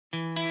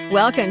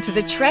Welcome to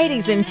the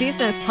Tradies in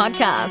Business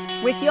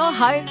podcast with your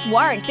hosts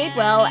Warwick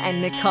Bidwell and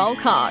Nicole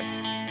Cox.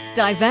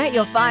 Divert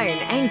your phone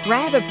and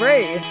grab a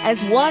brew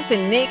as Waz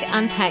and Nick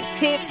unpack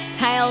tips,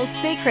 tales,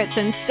 secrets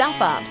and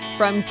stuff-ups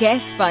from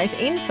guests both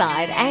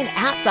inside and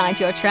outside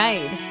your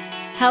trade,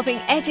 helping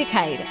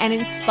educate and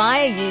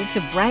inspire you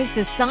to break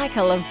the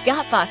cycle of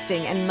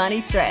gut-busting and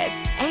money stress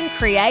and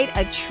create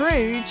a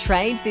true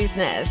trade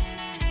business.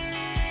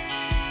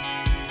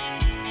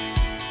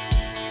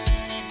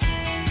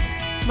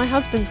 My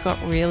husband's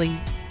got really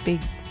big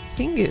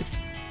fingers.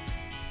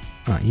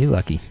 Aren't you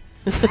lucky?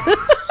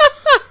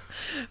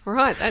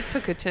 Right, that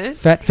took a turn.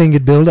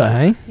 Fat-fingered builder,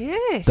 hey?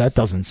 Yes. That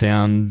doesn't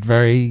sound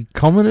very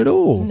common at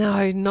all.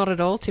 No, not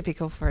at all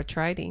typical for a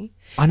tradie.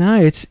 I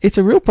know, it's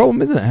a real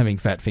problem, isn't it, having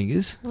fat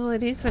fingers? Well,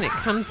 it is when it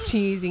comes to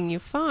using your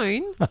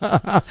phone,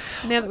 now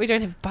that we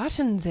don't have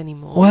buttons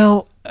anymore.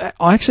 Well,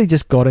 I actually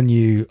just got a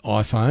new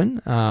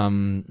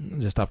iPhone,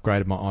 just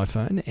upgraded my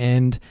iPhone,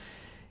 and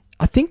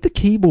I think the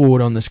keyboard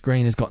on the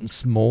screen has gotten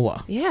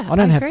smaller. Yeah, I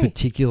don't have agree.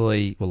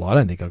 I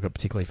don't think I've got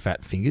particularly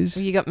fat fingers.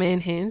 Well, you got man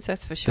hands,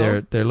 that's for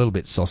sure. They're a little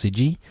bit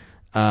sausagey,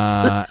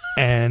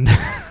 and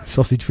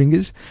sausage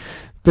fingers.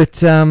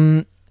 But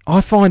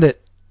I find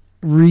it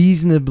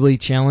reasonably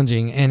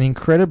challenging and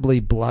incredibly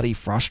bloody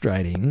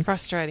frustrating.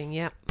 Frustrating,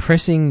 yeah.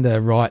 Pressing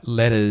the right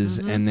letters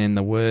and then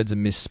the words are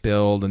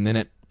misspelled and then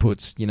it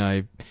puts,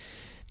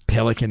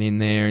 pelican in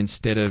there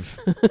instead of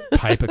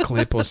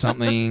paperclip or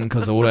something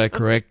because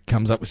autocorrect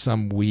comes up with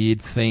some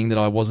weird thing that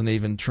I wasn't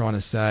even trying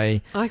to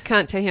say. I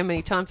can't tell you how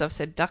many times I've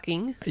said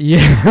ducking.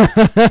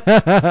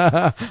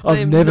 Yeah.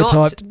 I've never not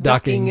typed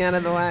ducking out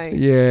of the way.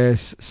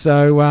 Yes.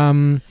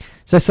 So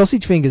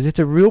sausage fingers, it's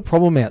a real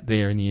problem out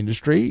there in the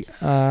industry.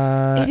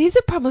 It is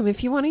a problem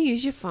if you want to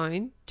use your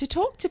phone to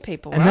talk to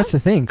people, And right? that's the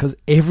thing, because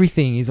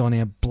everything is on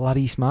our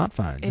bloody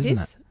smartphones, isn't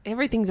it?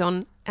 Everything's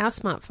on our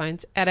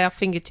smartphones at our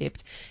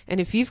fingertips. And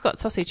if you've got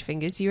sausage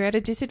fingers, you're at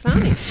a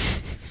disadvantage.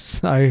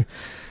 So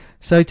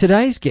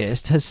today's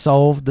guest has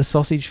solved the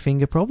sausage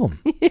finger problem.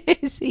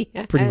 Yes, he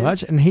has. Pretty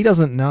much. And he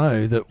doesn't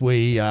know that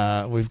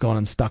we've gone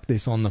and stuck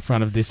this on the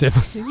front of this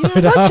episode. Yeah,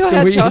 I'm not sure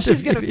how we Josh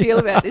is going to interviewed feel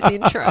him. about this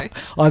intro.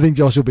 I think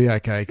Josh will be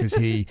okay because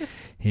he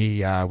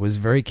was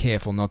very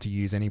careful not to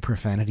use any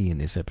profanity in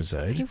this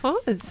episode. He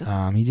was.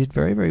 He did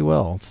very, very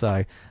well.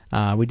 So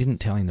we didn't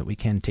tell him that we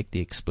can tick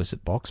the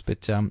explicit box,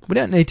 but we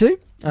don't need to.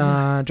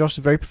 Josh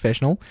is very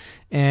professional,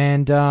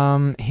 and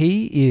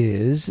he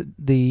is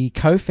the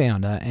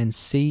co-founder and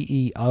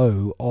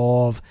CEO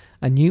of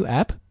a new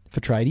app for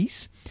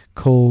tradies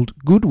called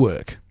Good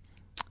Work.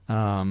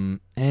 And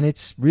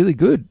it's really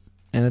good,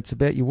 and it's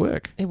about your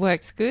work. It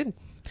works good.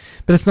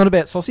 But it's not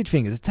about sausage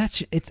fingers.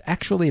 It's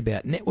actually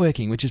about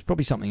networking, which is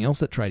probably something else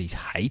that tradies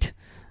hate.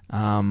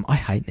 I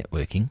hate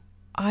networking.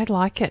 I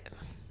like it.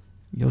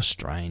 You're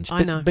strange.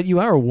 I know. But you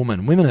are a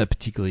woman. Women are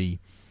particularly,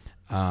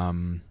 I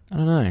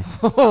don't know.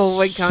 Oh,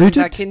 we're going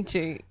back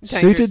into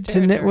suited to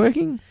territory.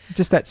 networking?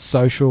 Just that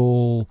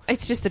social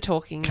It's just the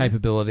talking.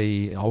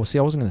 capability. Oh, see,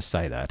 I wasn't going to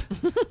say that.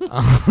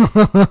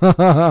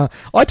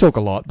 I talk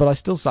a lot, but I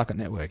still suck at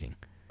networking.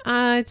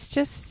 It's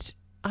just,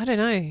 I don't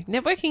know.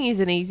 Networking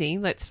isn't easy,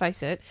 let's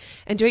face it.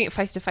 And doing it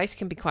face-to-face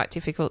can be quite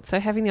difficult. So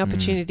having the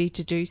opportunity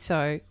to do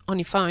so on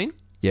your phone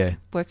Yeah.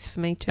 works for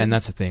me too. And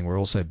that's the thing. We're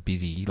also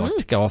busy. Like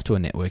to go off to a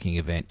networking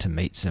event to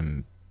meet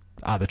some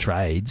other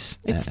trades.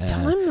 It's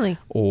timely.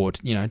 Or,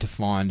 to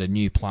find a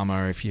new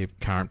plumber if your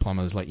current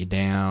plumber's let you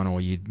down,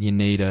 or you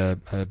need a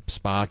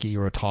sparky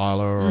or a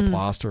tiler or a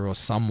plaster or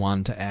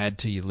someone to add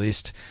to your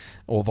list,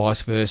 or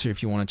vice versa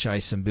if you want to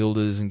chase some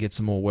builders and get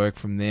some more work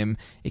from them.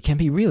 It can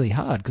be really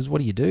hard because what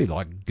do you do?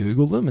 Like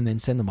Google them and then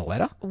send them a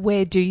letter?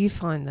 Where do you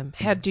find them?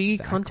 How do you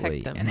Exactly.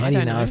 contact them? And how I do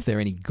you don't know if they're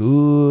any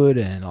good?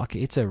 And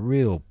it's a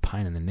real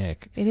pain in the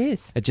neck. It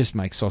is. It just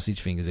makes sausage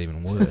fingers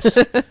even worse.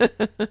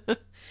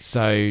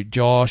 So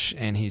Josh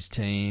and his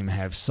team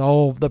have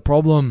solved the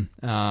problem.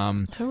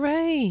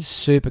 Hooray.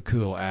 Super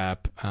cool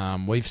app.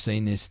 We've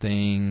seen this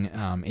thing.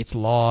 It's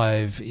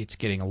live. It's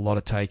getting a lot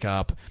of take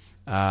up.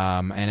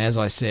 And as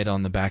I said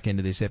on the back end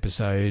of this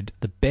episode,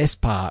 the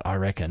best part, I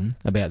reckon,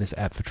 about this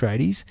app for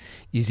tradies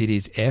is it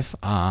is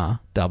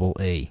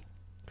FREE.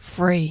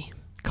 Free.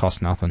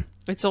 Costs nothing.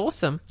 It's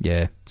awesome.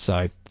 Yeah,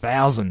 so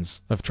thousands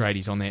of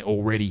tradies on there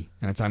already,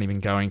 and it's only been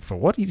going for,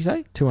 what did you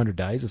say, 200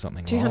 days or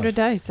something? 200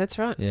 days, that's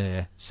right.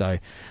 Yeah, so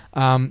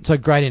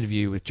great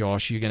interview with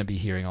Josh. You're going to be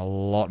hearing a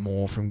lot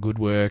more from Good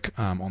Work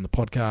on the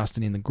podcast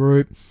and in the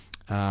group.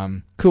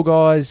 Cool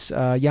guys,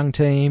 young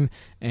team,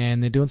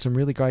 and they're doing some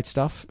really great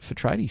stuff for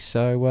tradies.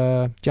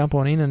 So jump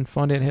on in and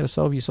find out how to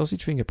solve your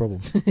sausage finger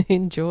problem.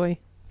 Enjoy.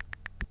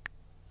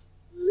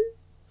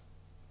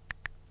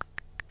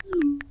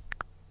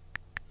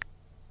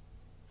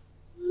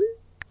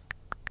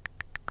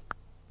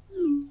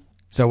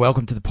 So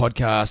welcome to the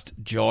podcast,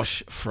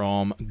 Josh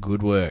from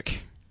Good Work.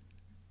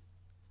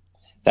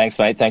 Thanks,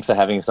 mate. Thanks for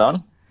having us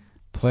on.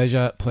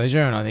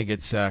 Pleasure, and I think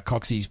it's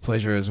Coxie's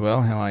pleasure as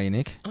well. How are you,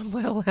 Nick? I'm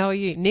well. How are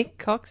you? Nick,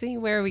 Coxie,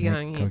 where are we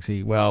going here?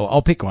 Coxie. Well,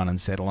 I'll pick one and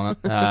settle on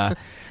it.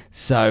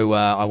 So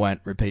I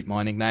won't repeat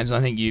my nicknames.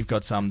 I think you've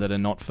got some that are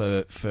not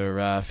for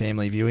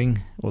family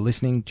viewing or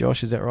listening.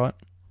 Josh, is that right?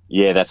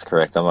 Yeah, that's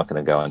correct. I'm not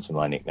going to go into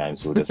my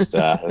nicknames. We'll just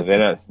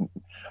they're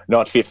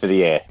not fit for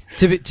the air.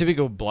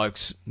 Typical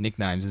blokes'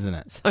 nicknames, isn't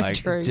it? So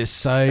true. Just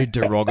so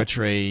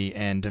derogatory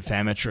and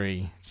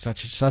defamatory.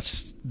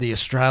 Such the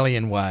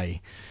Australian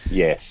way.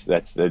 Yes,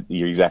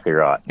 you're exactly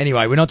right.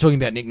 Anyway, we're not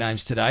talking about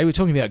nicknames today. We're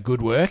talking about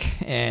good work,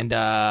 and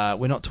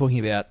we're not talking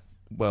about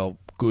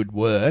good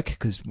work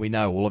because we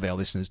know all of our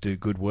listeners do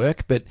good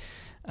work, but.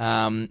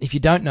 If you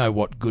don't know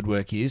what good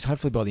work is,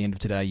 hopefully by the end of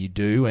today you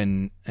do,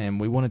 and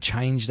we want to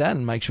change that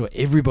and make sure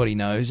everybody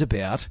knows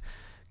about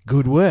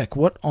good work.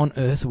 What on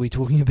earth are we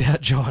talking about,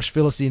 Josh?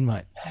 Fill us in,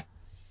 mate.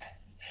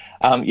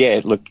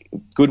 Look,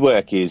 good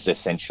work is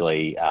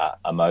essentially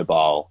a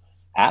mobile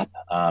app.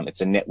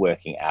 It's a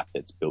networking app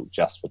that's built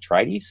just for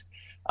tradies.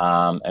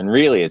 And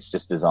really it's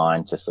just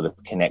designed to sort of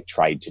connect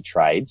trade to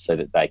trade so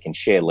that they can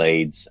share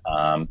leads,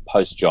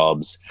 post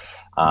jobs,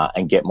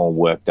 and get more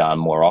work done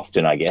more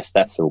often, I guess.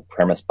 That's the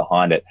premise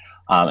behind it.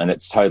 And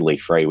it's totally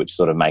free, which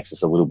sort of makes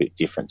us a little bit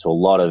different to a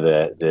lot of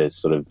the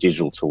sort of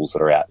digital tools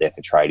that are out there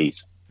for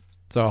tradies.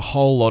 So a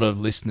whole lot of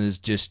listeners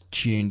just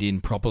tuned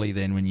in properly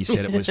then when you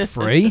said it was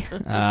free.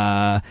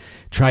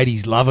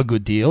 Tradies love a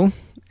good deal.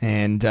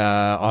 And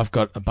I've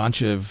got a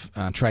bunch of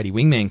tradie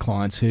wingman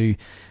clients who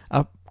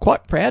are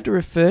quite proud to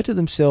refer to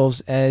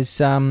themselves as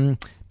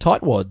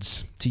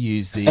tightwads, to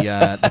use the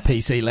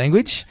PC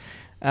language.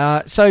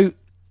 So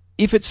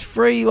if it's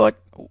free, like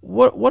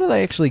what do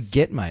they actually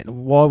get, mate?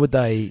 Why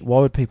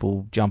would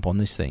people jump on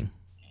this thing?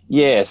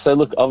 Yeah, so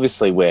look,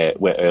 obviously we're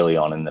early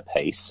on in the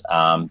piece,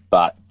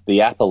 but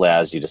the app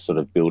allows you to sort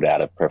of build out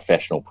a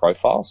professional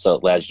profile, so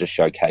it allows you to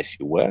showcase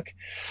your work.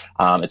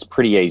 It's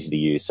pretty easy to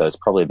use, so it's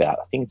probably about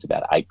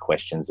 8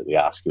 questions that we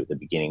ask you at the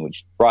beginning,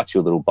 which writes you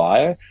a little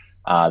bio.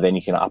 Then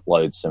you can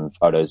upload some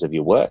photos of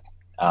your work.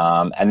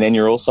 And then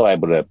you're also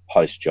able to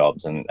post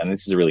jobs, and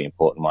this is a really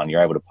important one.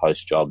 You're able to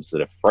post jobs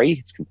that are free.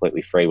 It's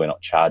completely free. We're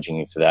not charging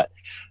you for that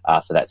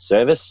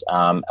service.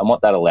 And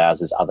what that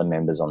allows is other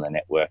members on the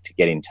network to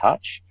get in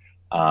touch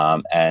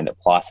and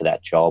apply for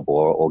that job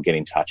or get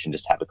in touch and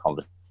just have a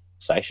conversation.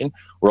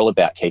 We're all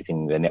about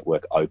keeping the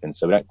network open,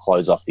 so we don't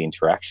close off the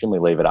interaction. We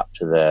leave it up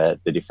to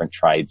the different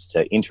trades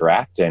to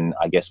interact, and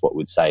I guess what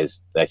we'd say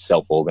is they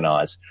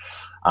self-organise.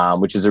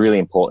 Which is a really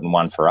important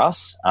one for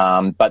us.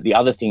 But the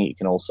other thing you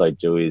can also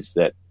do is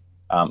that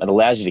it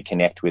allows you to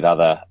connect with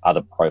other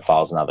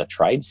profiles and other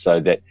trades, so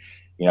that,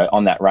 you know,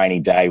 on that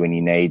rainy day when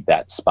you need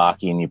that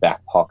sparky in your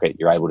back pocket,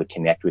 you're able to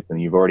connect with them.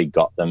 You've already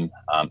got them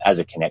as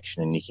a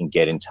connection, and you can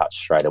get in touch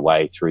straight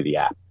away through the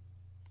app.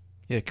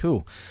 Yeah,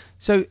 cool.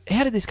 So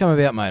how did this come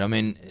about, mate? I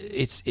mean,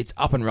 it's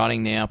up and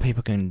running now.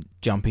 People can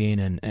jump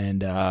in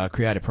and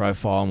create a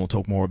profile, and we'll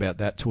talk more about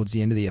that towards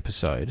the end of the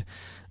episode.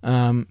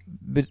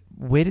 But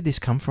where did this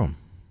come from?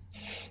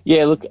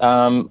 Yeah, look,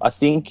 I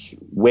think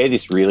where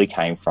this really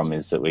came from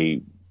is that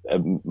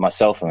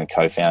myself and the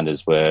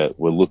co-founders were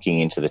looking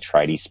into the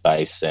tradie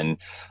space, and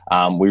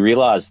we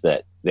realised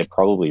that they're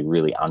probably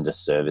really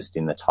underserviced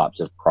in the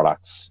types of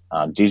products,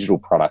 digital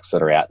products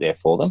that are out there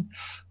for them.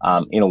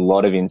 In a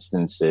lot of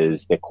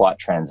instances, they're quite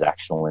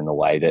transactional in the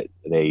way that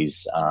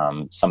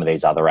some of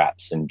these other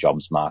apps and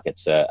jobs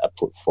markets are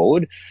put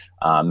forward,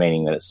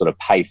 meaning that it's sort of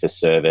pay for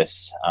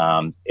service.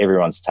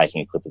 Everyone's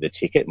taking a clip of the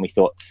ticket, and we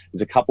thought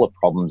there's a couple of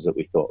problems that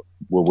we thought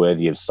were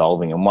worthy of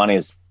solving, and one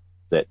is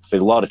that for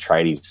a lot of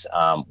tradies,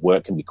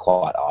 work can be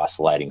quite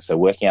isolating. So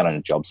working out on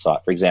a job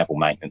site, for example,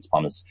 maintenance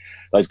plumbers,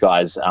 those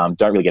guys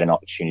don't really get an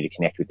opportunity to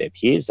connect with their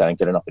peers. They don't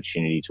get an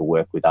opportunity to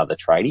work with other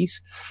tradies.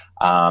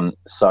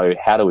 So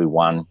how do we,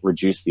 one,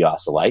 reduce the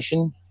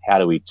isolation? How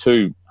do we,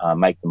 two,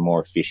 make them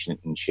more efficient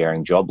in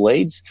sharing job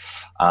leads?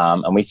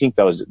 And we think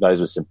those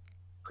were some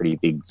pretty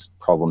big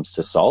problems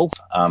to solve.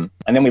 And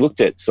then we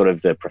looked at sort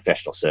of the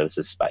professional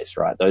services space,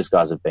 right? Those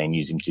guys have been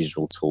using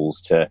digital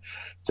tools to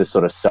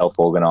sort of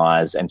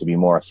self-organize and to be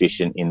more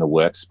efficient in the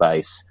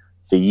workspace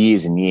for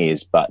years and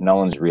years, but no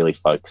one's really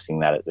focusing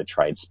that at the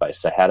trade space.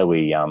 So how do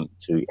we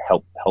to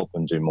help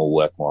them do more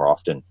work more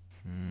often?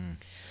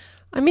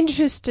 I'm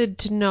interested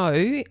to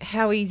know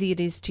how easy it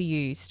is to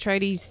use.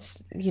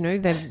 Tradies, you know,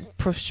 they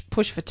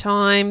push for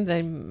time.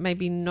 They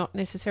maybe not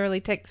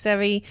necessarily tech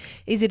savvy.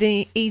 Is it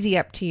an easy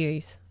app to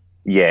use?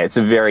 Yeah, it's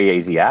a very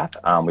easy app.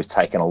 We've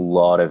taken a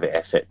lot of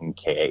effort and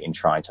care in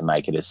trying to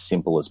make it as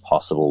simple as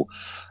possible.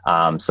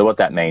 So what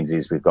that means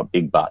is we've got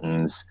big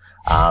buttons.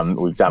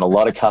 We've done a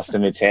lot of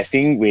customer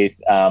testing with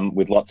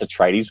lots of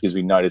tradies, because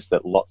we noticed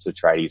that lots of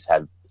tradies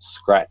have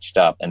scratched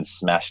up and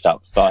smashed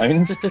up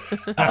phones.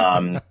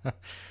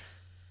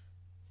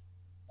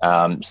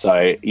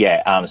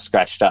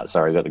 Scratched up.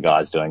 Sorry, we've got the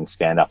guys doing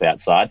stand up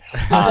outside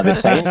the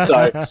team.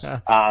 So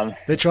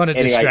they're trying to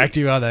distract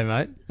you, are they,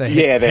 mate?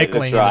 They're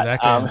heckling that's right. in the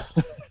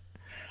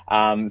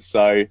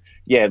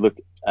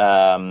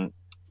background.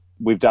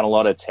 we've done a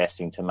lot of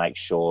testing to make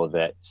sure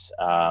that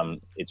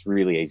it's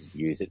really easy to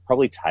use. It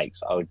probably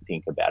takes, I would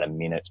think, about a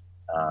minute,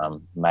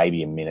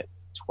 maybe a minute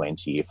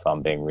 20 if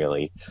I'm being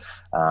really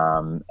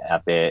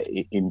out there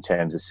in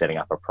terms of setting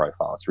up a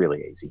profile. It's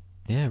really easy.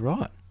 Yeah,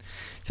 right.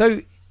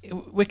 So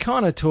we're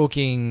kind of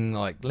talking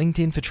like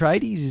LinkedIn for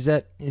tradies. Is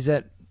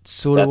that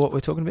sort of what we're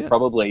talking about?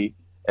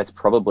 That's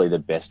probably the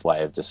best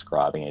way of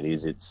describing it.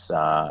 It's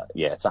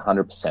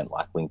 100%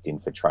 like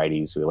LinkedIn for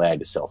tradies. We're allowed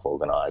to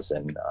self-organize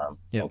and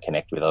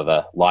connect with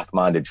other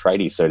like-minded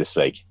tradies, so to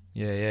speak.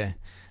 Yeah.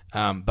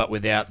 But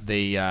without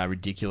the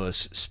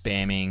ridiculous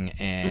spamming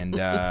and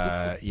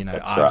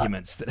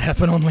arguments that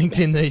happen on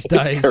LinkedIn these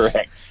days.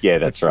 Correct. Yeah,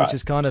 that's right. Which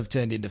has kind of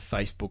turned into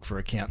Facebook for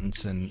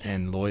accountants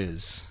and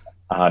lawyers.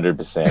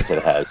 100%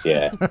 it has,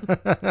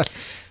 yeah.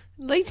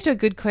 Leads to a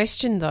good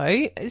question,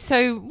 though.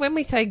 So when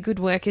we say Good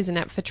Work is an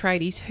app for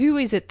tradies, who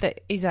is it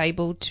that is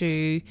able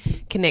to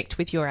connect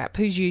with your app?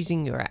 Who's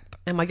using your app?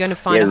 Am I going to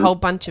find a whole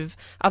bunch of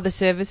other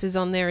services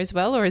on there as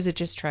well, or is it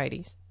just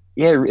tradies?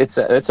 Yeah, it's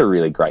a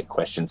really great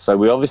question. So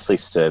we obviously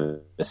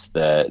service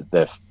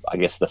the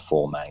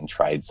four main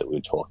trades that we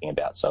were talking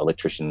about. So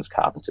electricians,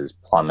 carpenters,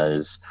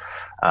 plumbers,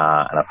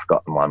 and I've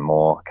forgotten one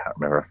more. I can't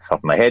remember off the top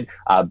of my head.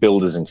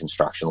 Builders and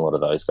construction. A lot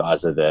of those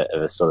guys are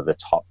the sort of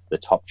the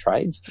top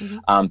trades.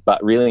 Mm-hmm.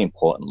 But really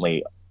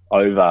importantly,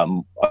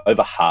 over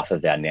half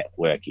of our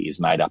network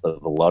is made up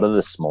of a lot of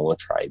the smaller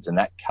trades, and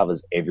that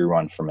covers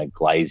everyone from a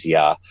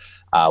glazier.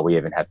 We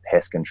even have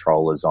pest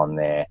controllers on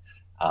there.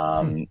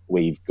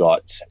 We've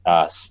got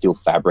steel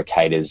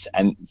fabricators,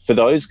 and for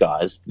those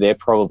guys, they're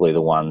probably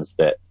the ones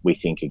that we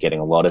think are getting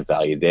a lot of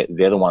value.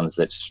 They're the ones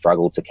that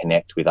struggle to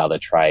connect with other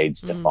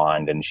trades to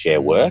find and share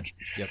work,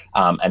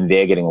 and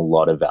they're getting a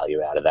lot of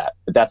value out of that.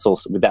 But that's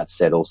also, with that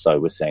said, also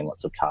we're seeing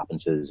lots of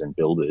carpenters and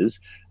builders,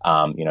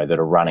 that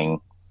are running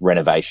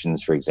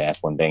renovations, for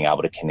example, and being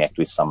able to connect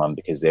with someone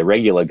because their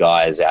regular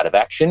guy is out of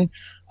action.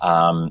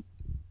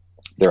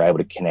 They're able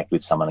to connect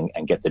with someone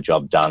and get the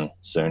job done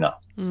sooner.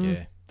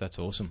 Yeah. That's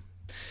awesome.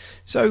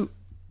 So,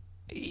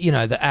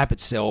 the app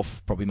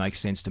itself probably makes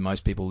sense to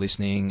most people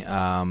listening.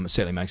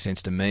 Certainly makes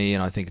sense to me,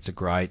 and I think it's a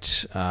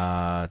great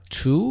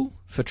tool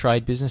for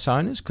trade business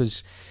owners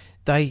because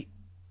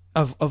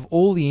of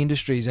all the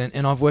industries,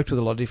 and I've worked with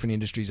a lot of different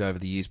industries over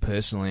the years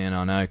personally, and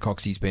I know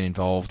Coxie's been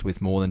involved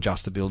with more than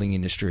just the building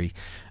industry.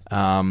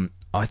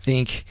 I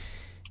think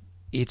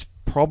it's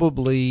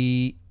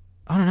probably...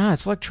 I don't know,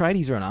 it's like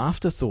tradies are an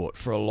afterthought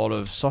for a lot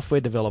of software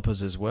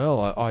developers as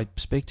well. I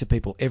speak to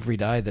people every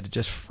day that are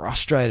just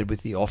frustrated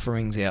with the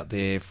offerings out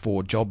there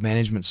for job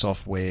management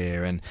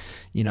software and,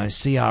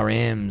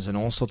 CRMs and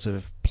all sorts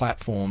of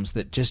platforms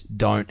that just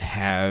don't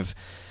have,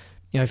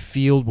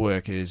 field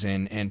workers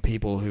and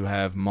people who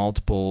have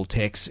multiple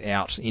techs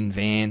out in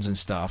vans and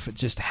stuff. It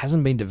just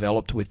hasn't been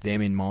developed with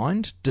them in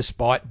mind,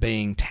 despite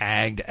being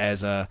tagged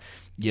as a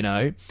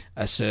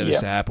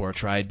service app or a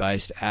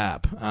trade-based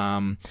app.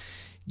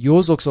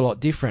 Yours looks a lot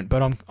different,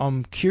 but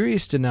I'm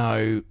curious to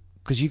know,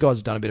 because you guys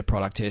have done a bit of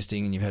product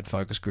testing and you've had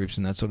focus groups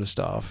and that sort of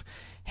stuff,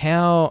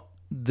 how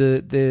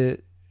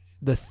the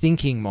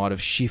thinking might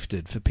have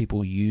shifted for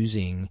people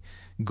using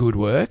Good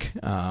Work,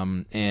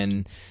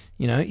 and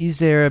is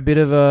there a bit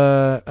of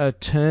a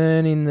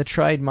turn in the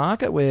trade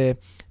market where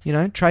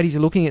tradies are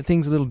looking at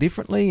things a little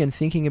differently and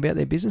thinking about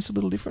their business a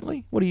little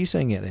differently? What are you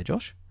seeing out there,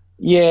 Josh?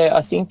 Yeah,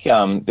 I think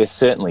there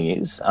certainly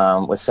is.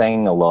 We're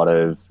seeing a lot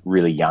of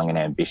really young and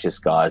ambitious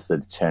guys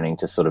that are turning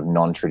to sort of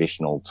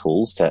non-traditional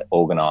tools to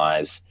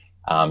organise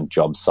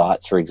job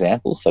sites, for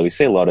example. So we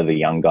see a lot of the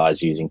young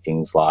guys using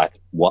things like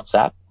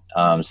WhatsApp.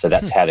 So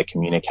that's how they're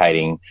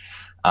communicating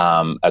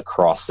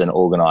across and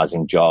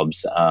organising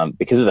jobs.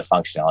 Because of the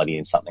functionality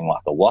in something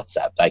like a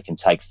WhatsApp, they can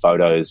take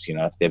photos.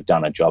 If they've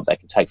done a job, they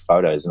can take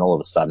photos, and all of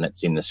a sudden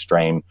it's in the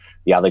stream.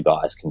 The other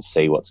guys can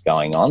see what's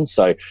going on.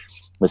 So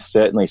we're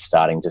certainly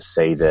starting to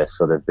see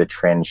the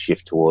trend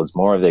shift towards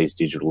more of these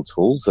digital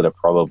tools that are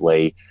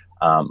probably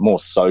more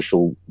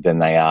social than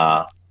they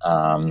are,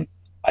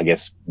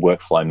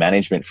 workflow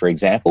management, for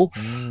example.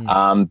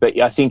 But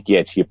I think,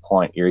 to your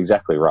point, you're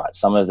exactly right.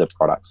 Some of the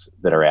products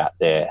that are out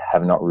there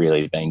have not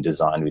really been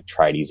designed with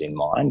tradies in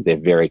mind. They're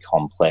very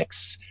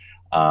complex,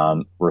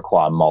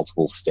 require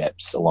multiple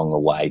steps along the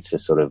way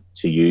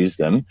to use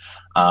them.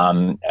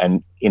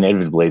 And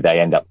inevitably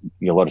a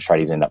lot of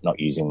tradies end up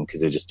not using them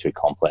because they're just too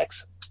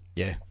complex.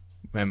 Yeah.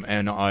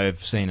 And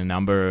I've seen a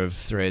number of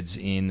threads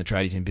in the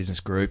Tradies in Business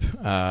group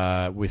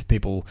with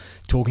people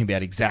talking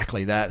about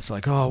exactly that. It's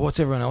like, oh, what's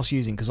everyone else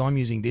using? Because I'm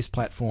using this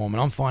platform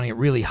and I'm finding it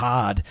really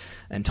hard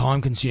and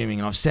time consuming,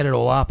 and I've set it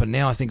all up and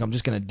now I think I'm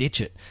just going to ditch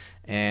it.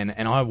 And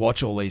I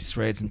watch all these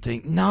threads and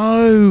think,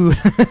 no,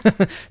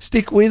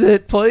 stick with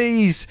it,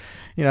 please.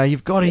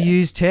 You've got to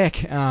use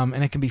tech,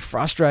 and it can be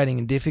frustrating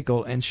and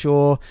difficult. And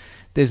sure,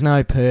 there's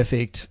no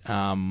perfect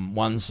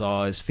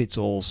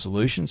one-size-fits-all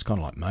solution. It's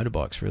kind of like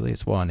motorbikes, really.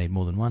 It's why I need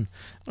more than one.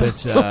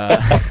 But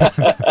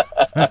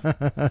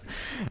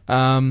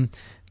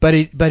but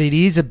it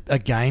is a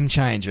game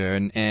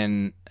changer.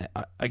 And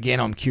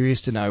again, I'm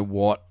curious to know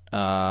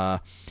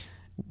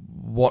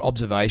what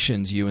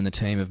observations you and the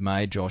team have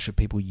made, Josh, of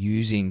people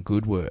using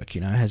Good Work.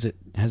 Has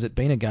it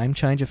been a game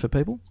changer for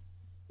people?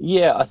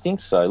 Yeah, I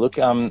think so. Look,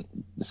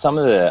 some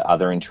of the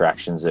other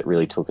interactions that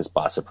really took us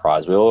by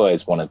surprise, we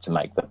always wanted to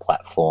make the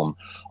platform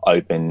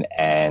open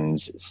and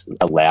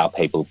allow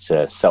people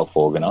to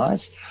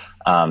self-organise.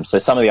 So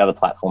some of the other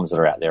platforms that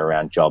are out there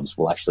around jobs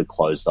will actually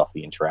close off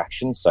the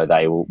interaction, so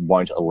they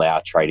won't allow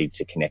tradie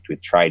to connect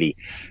with tradie.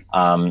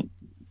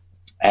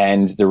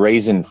 And the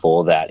reason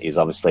for that is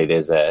obviously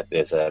there's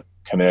a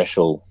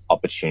commercial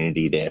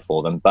opportunity there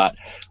for them, but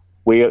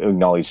we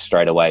acknowledge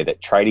straight away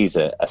that tradies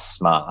are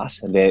smart.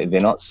 They're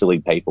not silly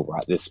people,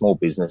 right? They're small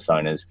business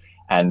owners.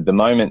 And the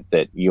moment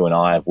that you and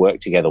I have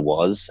worked together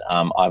was,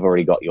 I've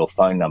already got your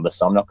phone number,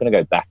 so I'm not going to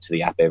go back to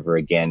the app ever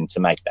again to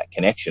make that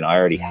connection. I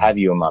already have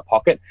you in my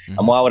pocket. Mm-hmm.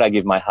 And why would I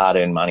give my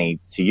hard-earned money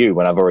to you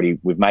when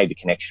we've made the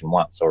connection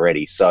once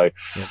already? So,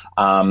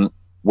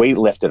 we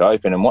left it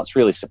open, and what's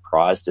really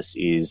surprised us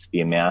is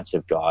the amount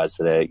of guys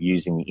that are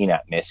using the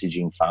in-app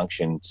messaging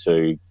function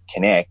to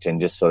connect and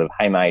just sort of,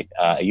 hey mate,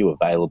 are you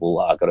available?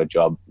 I've got a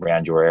job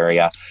around your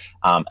area,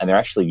 and they're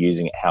actually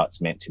using it how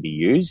it's meant to be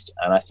used.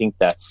 And I think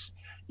that's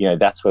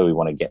where we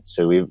want to get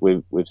to.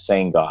 We've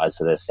seen guys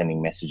that are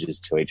sending messages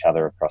to each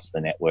other across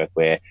the network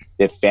where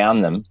they've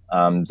found them.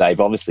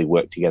 They've obviously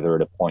worked together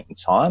at a point in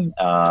time,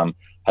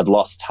 had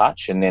lost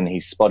touch, and then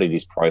he spotted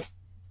his profile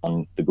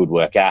on the Good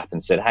Work app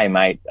and said, hey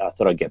mate, I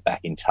thought I'd get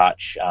back in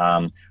touch,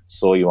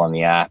 saw you on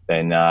the app,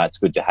 and it's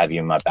good to have you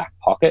in my back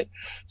pocket.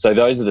 So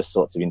those are the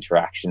sorts of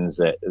interactions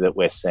that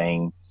we're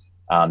seeing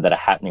that are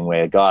happening,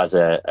 where guys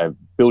are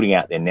building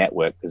out their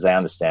network because they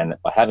understand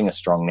that by having a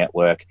strong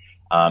network,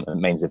 it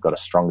means they've got a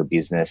stronger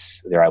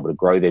business, they're able to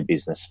grow their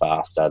business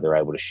faster, they're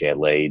able to share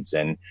leads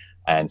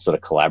and sort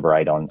of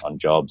collaborate on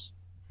jobs.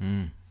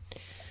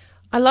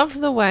 I love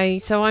the way,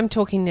 so I'm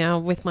talking now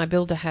with my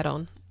builder hat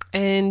on.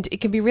 And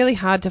it can be really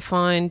hard to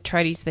find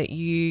tradies that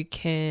you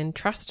can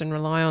trust and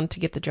rely on to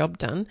get the job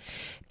done.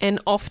 And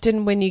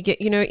often when you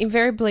get,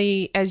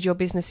 invariably as your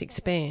business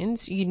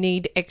expands, you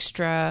need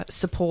extra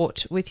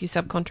support with your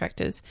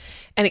subcontractors.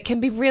 And it can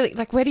be really,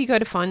 where do you go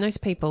to find those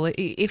people?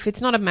 If it's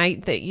not a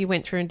mate that you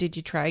went through and did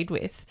your trade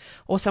with,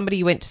 or somebody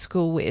you went to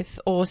school with,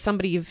 or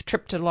somebody you've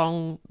tripped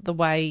along the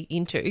way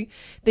into,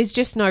 there's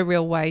just no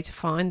real way to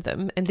find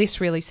them. And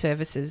this really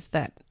services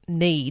that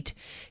need.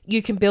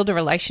 You can build a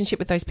relationship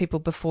with those people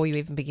before you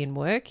even begin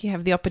work. You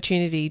have the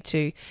opportunity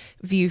to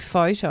view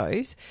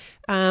photos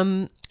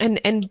and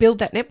build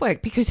that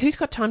network, because who's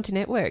got time to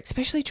network,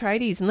 especially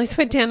tradies, unless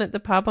we're down at the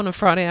pub on a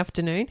Friday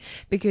afternoon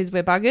because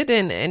we're buggered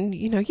and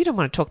you don't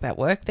want to talk about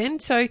work then.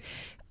 So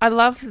I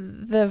love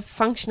the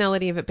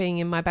functionality of it being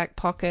in my back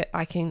pocket.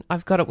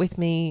 I've got it with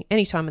me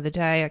any time of the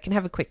day. I can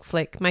have a quick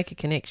flick, make a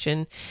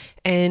connection,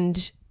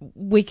 and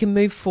we can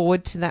move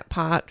forward to that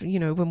part,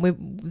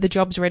 when the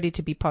job's ready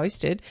to be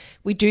posted.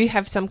 We do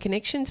have some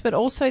connections, but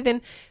also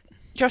then,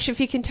 Josh, if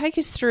you can take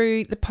us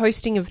through the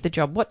posting of the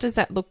job, what does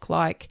that look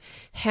like?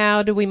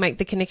 How do we make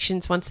the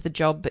connections once the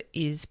job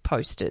is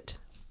posted?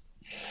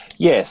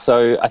 Yeah,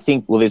 so I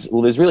think there's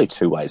really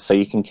two ways. So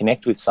you can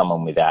connect with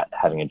someone without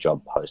having a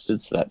job posted.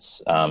 So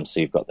that's so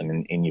you've got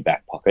them in your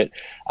back pocket.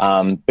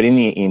 But in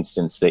the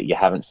instance that you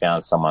haven't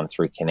found someone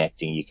through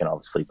connecting, you can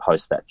obviously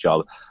post that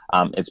job.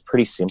 It's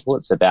pretty simple.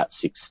 It's about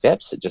 6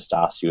 steps. It just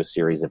asks you a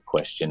series of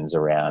questions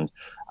around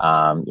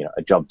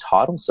a job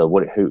title. So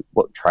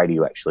what trade are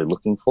you actually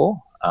looking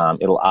for?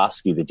 It'll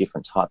ask you the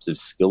different types of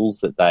skills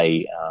that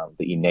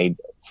that you need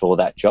for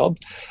that job.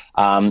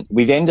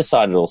 We then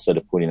decided also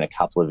to put in a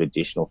couple of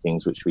additional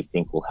things which we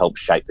think will help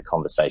shape the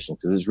conversation,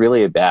 because it's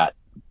really about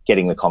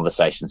getting the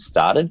conversation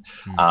started.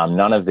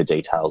 None of the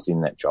details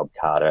in that job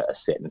card are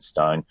set in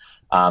stone.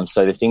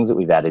 So the things that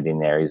we've added in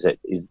there is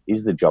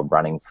the job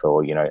running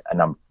for a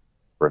number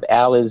of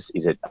hours?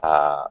 Is it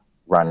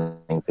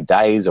running for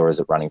days, or is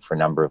it running for a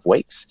number of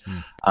weeks?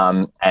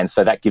 And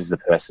so that gives the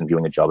person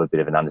viewing the job a bit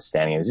of an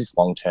understanding. Is this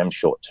long-term,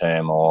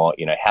 short-term, or,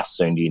 how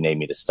soon do you need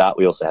me to start?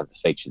 We also have the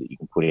feature that you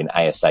can put in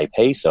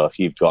ASAP. So if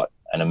you've got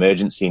an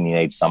emergency and you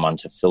need someone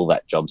to fill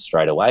that job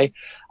straight away,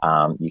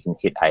 you can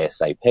hit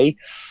ASAP.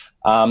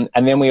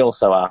 And then we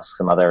also ask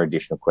some other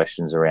additional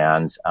questions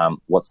around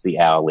what's the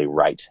hourly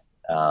rate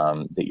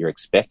that you're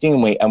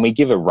expecting, and we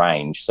give a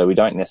range. So we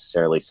don't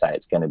necessarily say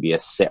it's going to be a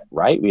set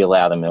rate. We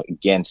allow them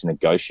again to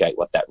negotiate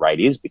what that rate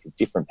is, because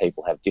different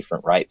people have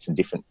different rates and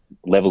different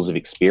levels of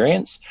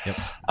experience.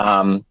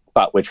 Yep.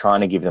 But we're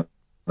trying to give them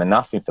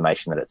enough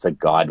information that it's a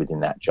guide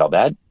within that job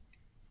ad.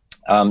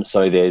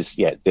 So there's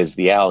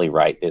the hourly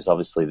rate, there's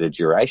obviously the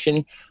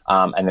duration,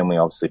 and then we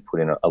obviously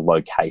put in a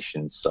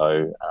location,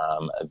 so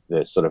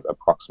the sort of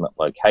approximate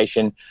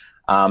location.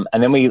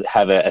 And then we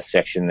have a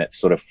section that's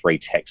sort of free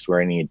text, where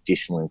any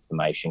additional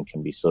information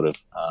can be sort of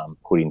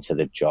put into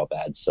the job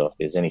ad. So if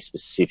there's any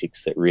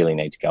specifics that really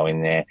need to go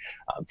in there,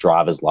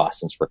 driver's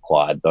license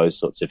required, those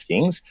sorts of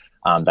things,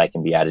 they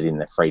can be added in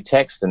the free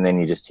text, and then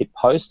you just hit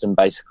post, and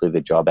basically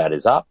the job ad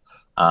is up,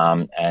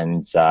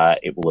 and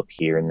it will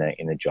appear in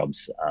the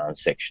jobs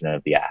section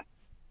of the app.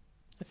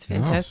 That's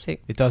fantastic.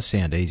 Nice. It does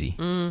sound easy.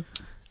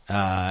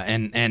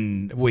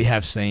 and we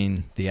have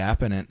seen the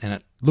app, and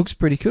it looks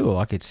pretty cool.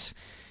 Like it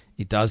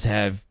does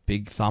have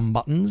big thumb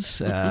buttons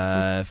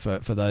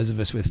for those of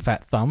us with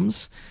fat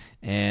thumbs,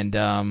 and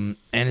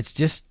it's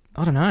just,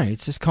 I don't know,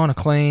 it's just kind of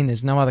clean.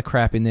 There's no other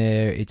crap in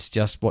there. It's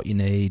just what you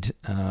need.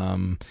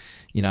 Obviously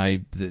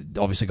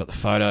got the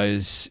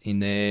photos in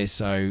there,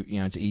 so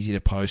it's easy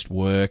to post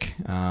work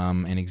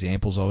and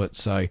examples of it.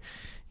 So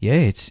yeah,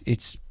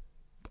 it's.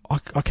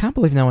 I can't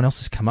believe no one else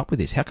has come up with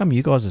this. How come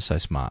you guys are so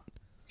smart?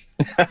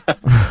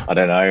 I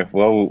don't know.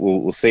 Well,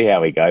 we'll see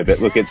how we go. But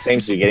look, it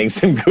seems to be getting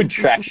some good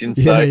traction.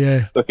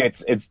 So look,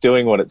 it's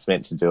doing what it's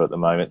meant to do at the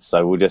moment.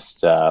 So we'll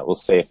just we'll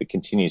see if it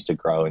continues to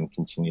grow and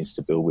continues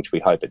to build, which we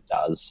hope it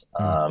does.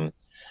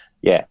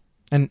 Yeah.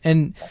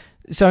 And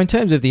so in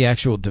terms of the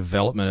actual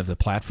development of the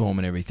platform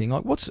and everything,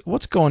 like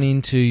what's gone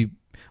into,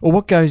 or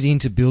what goes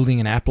into building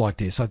an app like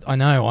this? I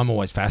know I'm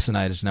always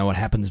fascinated to know what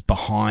happens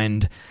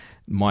behind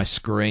my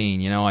screen.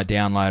 I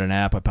download an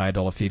app, I pay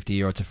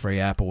 $1.50, or it's a free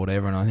app or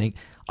whatever, and I think,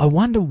 I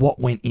wonder what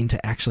went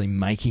into actually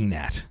making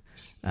that.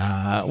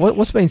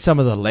 What's been some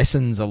of the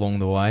lessons along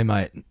the way,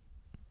 mate?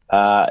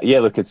 Yeah,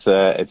 look,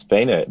 it's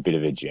been a bit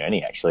of a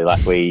journey actually.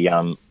 Like we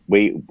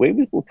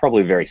were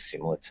probably very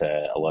similar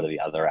to a lot of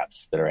the other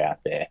apps that are out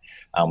there.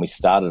 We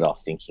started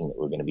off thinking that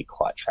we were going to be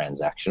quite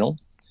transactional.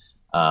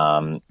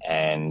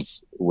 And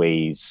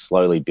we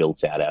slowly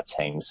built out our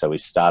team. So we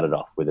started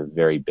off with a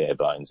very bare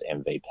bones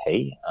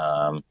MVP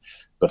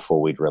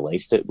before we'd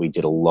released it. We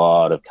did a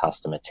lot of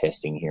customer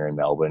testing here in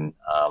Melbourne,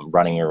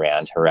 running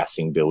around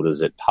harassing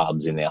builders at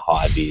pubs in their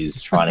high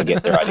vis, trying to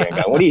get their idea and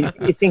going, what do you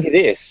think of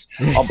this?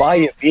 I'll buy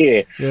you a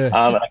beer.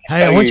 Yeah.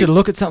 Hey, I want you to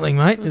look at something,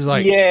 mate. It's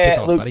like, piss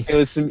off, look, buddy. There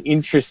was some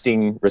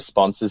interesting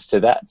responses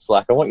to that. It's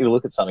like, I want you to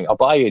look at something. I'll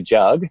buy you a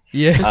jug.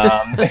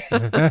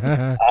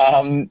 Yeah.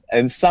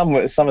 And some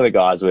of the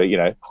guys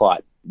were,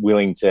 quite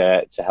willing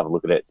to have a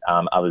look at it.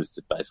 Others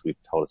basically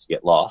told us to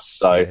get lost.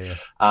 So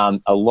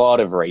a lot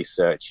of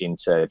research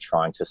into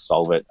trying to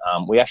solve it.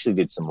 We actually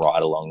did some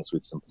ride-alongs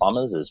with some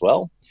plumbers as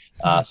well.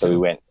 So we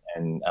went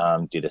and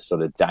did a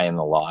sort of day in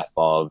the life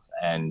of,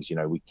 and,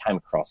 we came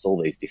across all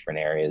these different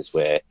areas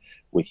where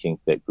we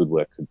think that good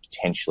work could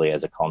potentially,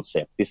 as a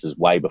concept, this is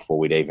way before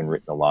we'd even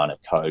written a line of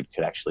code,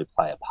 could actually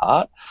play a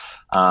part.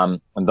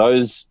 And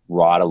those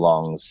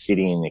ride-alongs,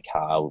 sitting in the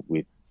car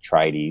with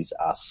tradies,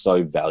 are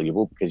so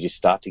valuable because you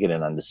start to get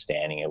an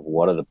understanding of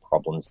what are the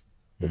problems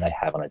that they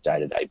have on a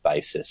day-to-day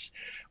basis.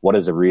 What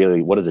are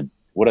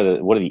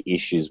the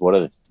issues? What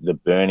are the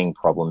burning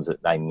problems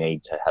that they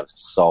need to have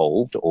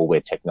solved, or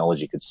where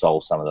technology could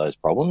solve some of those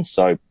problems?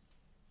 So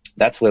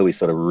that's where we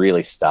sort of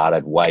really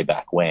started way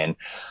back when.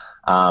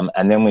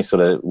 And then we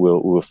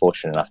were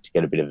fortunate enough to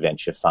get a bit of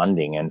venture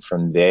funding. And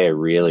from there,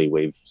 really,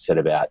 we've set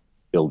about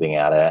building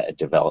out a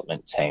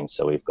development team.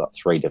 So we've got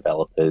 3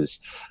 developers.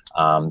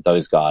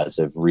 Those guys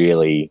have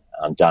really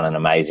done an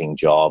amazing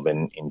job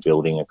in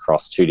building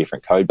across 2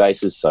 different code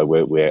bases. So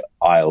we're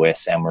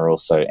iOS and we're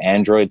also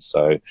Android.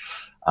 So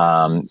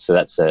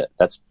that's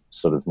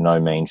sort of no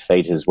mean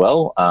feat as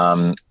well.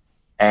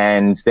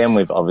 And then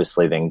we've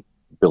obviously then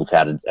built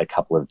out a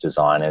couple of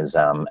designers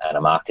and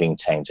a marketing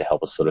team to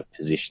help us sort of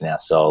position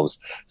ourselves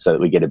so that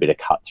we get a bit of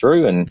cut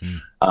through. And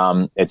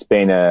it's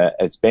been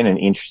an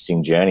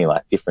interesting journey,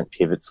 like different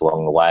pivots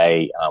along the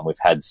way. We've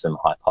had some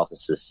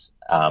hypotheses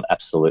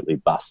absolutely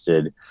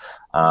busted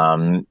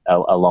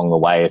along the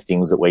way of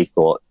things that we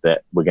thought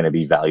that were going to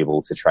be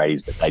valuable to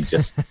tradies, but they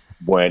just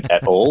weren't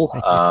at all.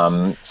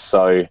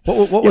 So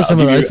what were some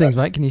of those things,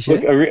 mate? Can you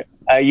share?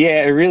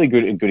 A really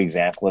good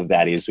example of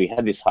that is we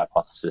had this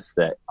hypothesis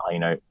that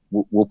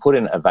we'll put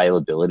an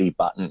availability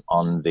button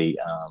on the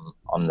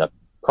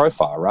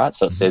profile, right?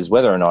 So it says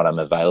whether or not I'm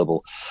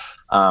available.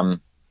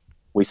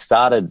 We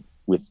started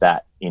with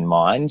that in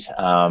mind,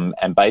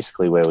 and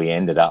basically where we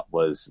ended up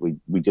was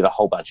we did a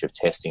whole bunch of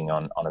testing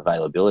on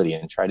availability,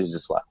 and traders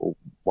just like, well,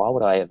 why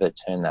would I ever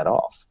turn that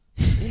off?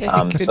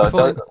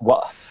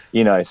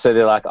 So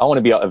they're like, I want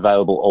to be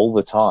available all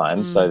the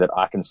time so that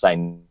I can say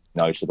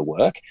no to the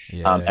work.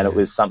 And it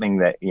was something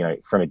that,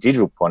 from a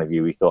digital point of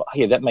view, we thought,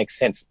 that makes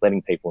sense,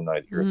 letting people know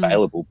that you're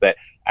available. But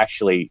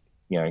actually,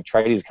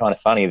 tradies are kind of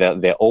funny.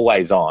 They're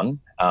always on,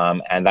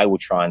 and they will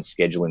try and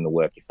schedule in the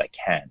work if they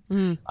can.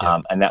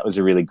 And that was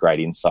a really great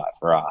insight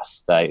for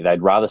us.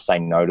 They'd rather say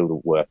no to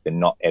the work than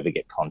not ever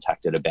get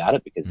contacted about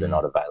it because they're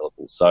not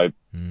available. So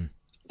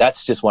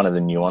that's just one of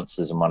the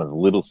nuances and one of the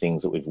little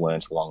things that we've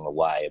learned along the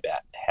way about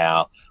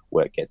how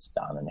work gets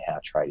done and how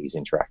tradies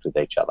interact with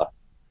each other.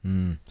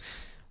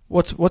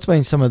 What's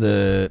been some of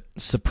the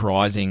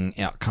surprising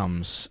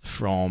outcomes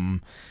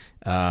from,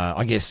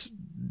 I guess,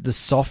 the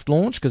soft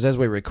launch? Because as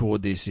we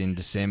record this in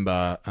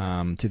December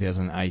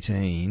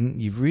 2018,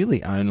 you've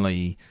really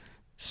only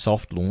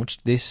soft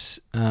launched this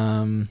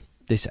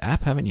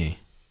app, haven't you?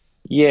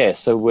 Yeah,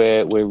 so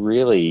we're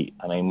really,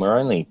 we're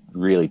only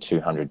really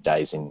 200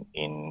 days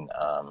in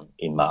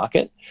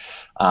market,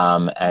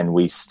 and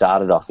we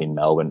started off in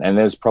Melbourne, and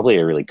there's probably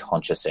a really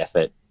conscious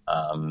effort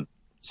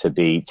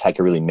take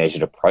a really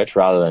measured approach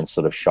rather than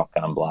sort of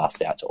shotgun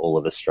blast out to all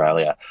of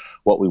Australia.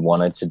 What we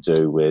wanted to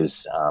do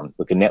was,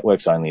 look, a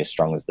network's only as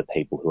strong as the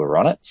people who are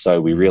on it.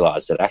 So we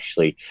realised that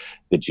actually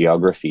the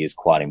geography is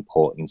quite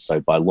important. So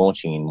by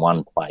launching in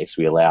one place,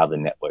 we allow the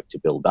network to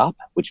build up,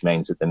 which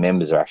means that the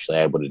members are actually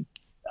able to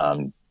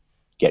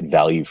get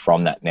value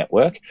from that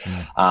network.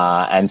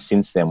 And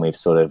since then, we've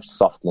sort of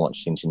soft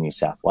launched into New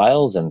South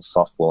Wales and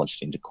soft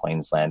launched into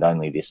Queensland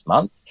only this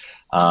month.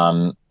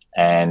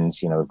 And,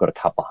 you know, we've got a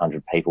couple of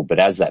hundred people, but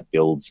as that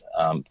builds,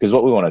 because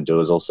what we want to do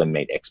is also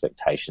meet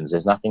expectations.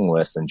 There's nothing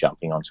worse than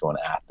jumping onto an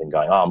app and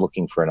going, oh, I'm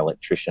looking for an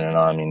electrician and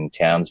I'm in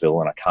Townsville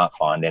and I can't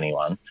find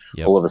anyone.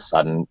 Yep. All of a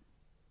sudden,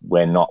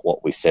 we're not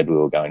what we said we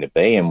were going to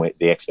be, and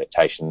the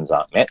expectations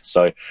aren't met.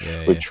 So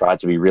we've tried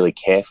to be really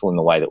careful in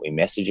the way that we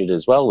message it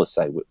as well, to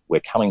say we're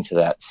coming to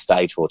that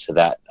state or to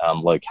that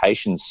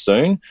location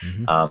soon.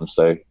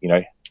 So, you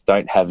know,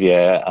 don't have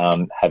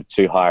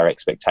too higher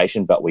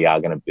expectation, but we are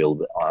going to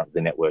build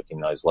the network in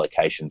those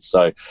locations.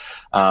 So,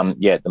 at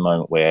the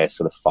moment we're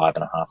sort of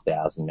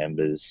 5,500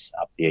 members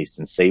up the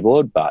eastern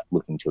seaboard, but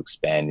looking to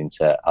expand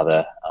into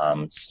other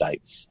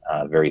states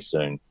very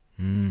soon.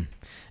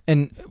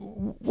 And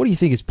what do you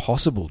think is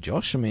possible,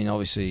 Josh? I mean,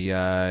 obviously,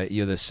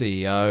 you're the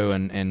CEO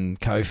and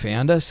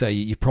co-founder, so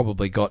you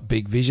probably got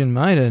big vision,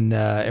 mate, and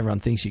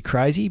everyone thinks you're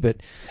crazy. But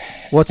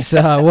what's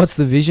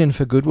the vision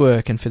for Good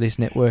Work and for this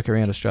network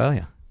around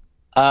Australia?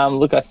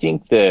 Look, I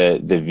think the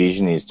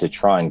vision is to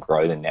try and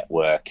grow the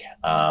network,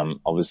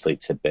 obviously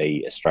to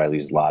be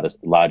Australia's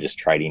largest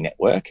tradie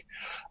network.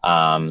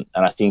 And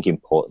I think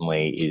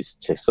importantly is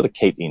to sort of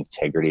keep the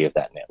integrity of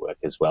that network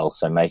as well.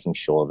 So making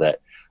sure that,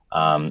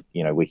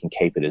 you know, we can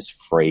keep it as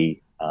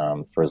free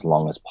for as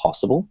long as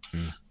possible.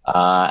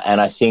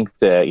 And I think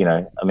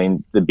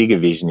the bigger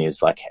vision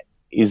is like,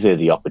 is there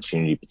the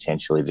opportunity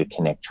potentially to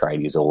connect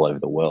tradies all over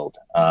the world?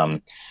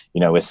 You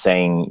know, we're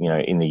seeing, you know,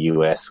 in the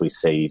US, we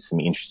see some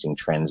interesting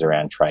trends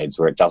around trades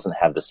where it doesn't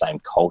have the same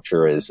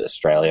culture as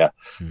Australia,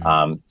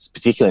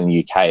 particularly in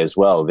the UK as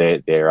well.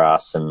 There are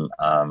some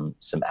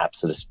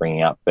apps that are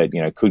springing up, but,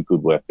 you know, could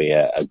Good Work be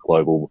a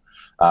global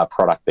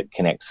product that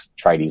connects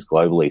tradies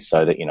globally,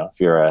 so that, you know, if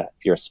you're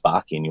a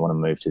Sparky and you want to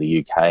move to the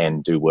UK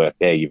and do work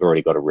there, you've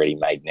already got a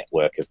ready-made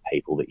network of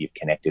people that you've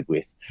connected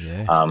with.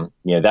 You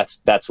know,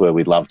 that's where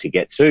we'd love to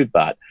get to,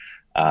 but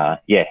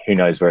who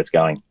knows where it's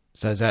going.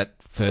 So is that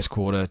first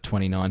quarter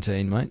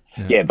 2019, mate?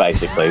 Yeah,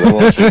 basically. We're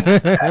launching.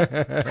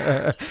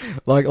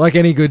 like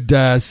any good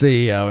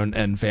CEO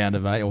and founder,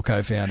 mate, or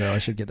co-founder, I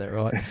should get that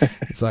right.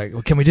 It's like,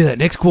 well, can we do that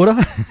next quarter?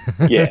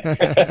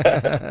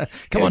 Yeah.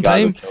 Come on,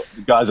 team.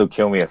 You guys will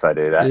kill me if I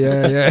do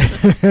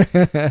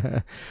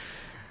that.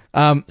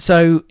 Yeah.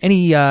 So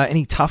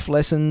any tough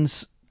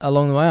lessons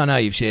along the way? I know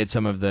you've shared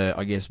some of the,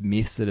 I guess,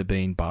 myths that have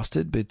been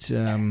busted, but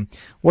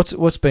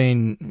what's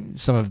been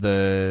some of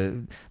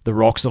the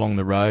rocks along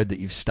the road that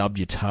you've stubbed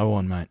your toe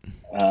on, mate?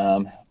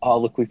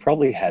 Look, we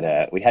probably had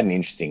an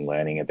interesting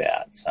learning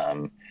about.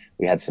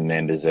 We had some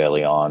members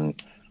early on.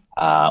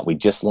 We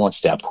just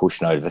launched our push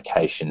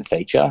notification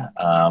feature.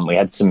 We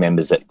had some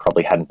members that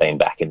probably hadn't been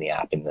back in the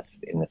app in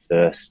the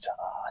first.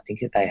 I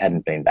think they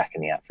hadn't been back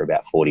in the app for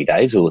about 40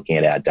 days. We're looking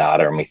at our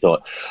data and we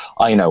thought,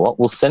 oh, you know what?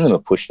 We'll send them a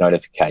push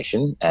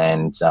notification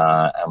and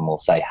we'll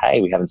say, hey,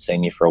 we haven't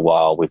seen you for a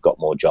while. We've got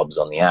more jobs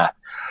on the app.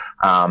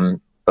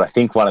 But I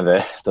think one of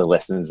the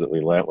lessons that we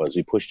learnt was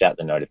we pushed out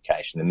the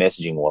notification. The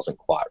messaging wasn't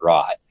quite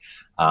right.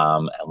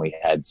 And we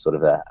had sort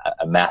of a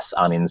mass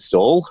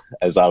uninstall,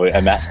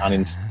 a mass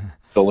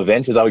uninstall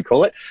event, as I would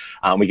call it.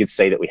 We could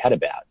see that we had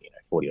about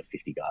 40 or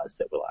 50 guys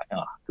that were like,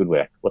 oh, Good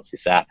Work, what's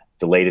this app?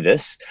 Deleted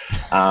us.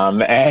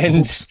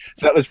 And so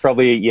that was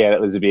probably,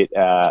 that was a bit,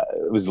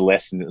 it was a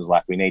lesson. It was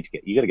like, you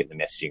got to get the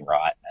messaging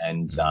right.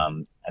 And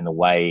the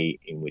way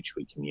in which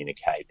we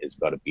communicate has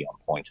got to be on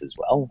point as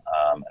well.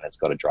 And it's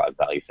got to drive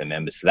value for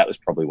members. So that was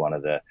probably one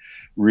of the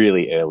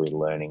really early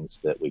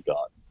learnings that we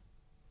got.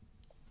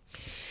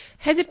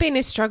 Has it been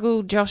a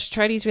struggle, Josh?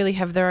 Tradies really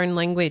have their own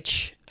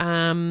language.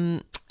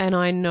 And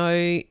I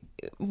know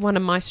one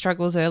of my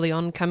struggles early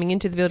on coming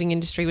into the building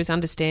industry was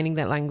understanding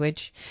that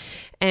language.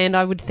 And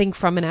I would think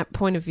from an app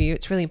point of view,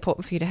 it's really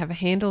important for you to have a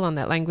handle on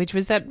that language.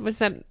 Was that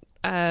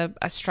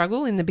a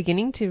struggle in the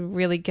beginning to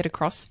really get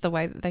across the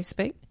way that they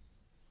speak?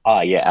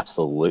 Oh, yeah,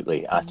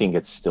 absolutely. I think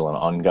it's still an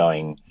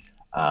ongoing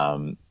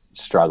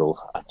struggle.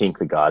 I think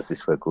the guys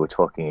this week we were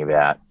talking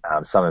about,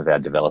 some of our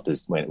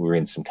developers, when we were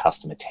in some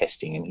customer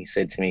testing, and he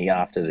said to me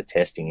after the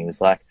testing, he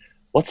was like,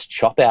 what's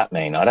chop out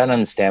mean? I don't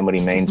understand what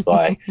he means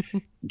by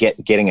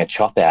getting a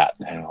chop out.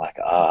 And we're like,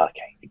 oh,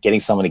 okay,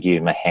 getting someone to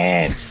give him a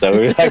hand. So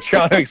we were like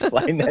trying to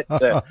explain that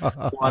to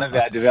one of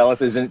our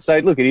developers. And so,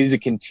 look, it is a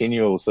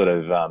continual sort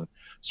of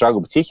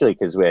struggle, particularly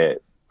because we're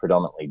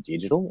predominantly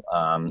digital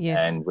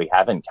and we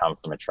haven't come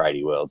from a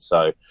tradie world.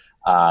 So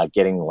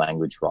getting the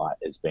language right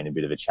has been a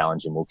bit of a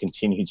challenge and will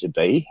continue to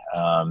be,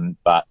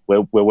 but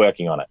we're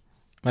working on it.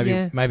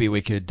 Maybe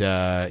we could,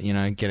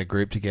 get a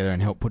group together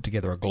and help put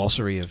together a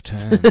glossary of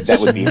terms. That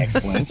would be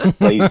excellent.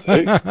 Please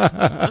do.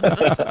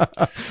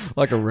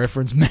 Like a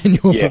reference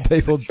manual for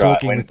people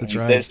talking with the trades.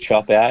 When it says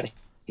chop out,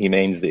 he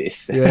means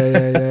this.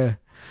 Yeah.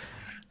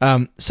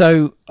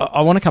 So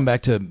I want to come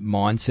back to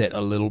mindset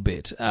a little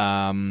bit.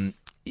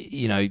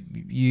 You know,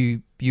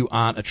 you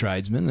aren't a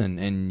tradesman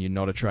and you're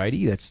not a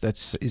tradie.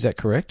 Is that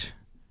correct?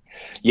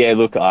 Yeah,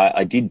 look,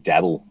 I did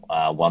dabble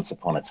once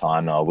upon a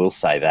time, I will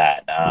say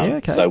that.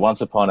 Okay. So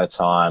once upon a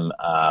time,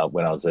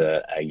 when I was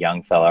a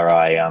young fella,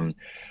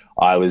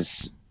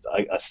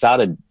 I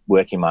started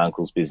working my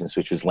uncle's business,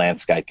 which was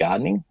landscape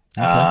gardening.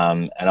 Okay.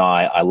 And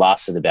I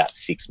lasted about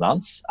 6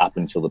 months up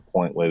until the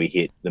point where we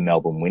hit the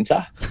Melbourne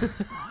winter.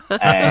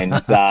 And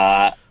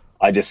I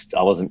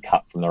wasn't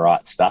cut from the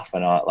right stuff.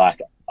 And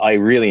I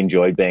really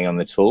enjoyed being on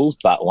the tools.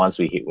 But once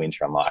we hit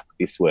winter, I'm like,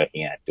 this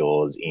working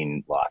outdoors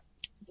in like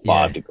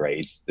 5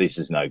 degrees, this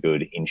is no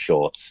good in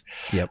shorts.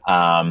 Yep.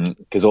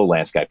 Because all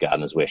landscape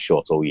gardeners wear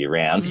shorts all year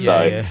round.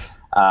 So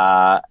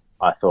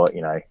I thought,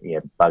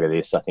 bugger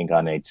this. I think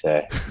I need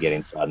to get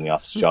inside in the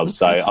office job.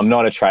 So I'm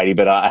not a tradie,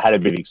 but I had a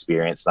bit of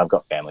experience, and I've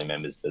got family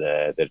members that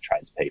are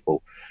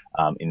tradespeople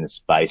in the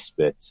space.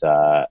 But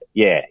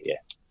yeah.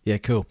 Yeah,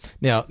 cool.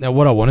 Now,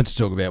 what I wanted to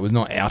talk about was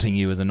not outing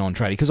you as a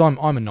non-tradie, because I'm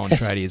a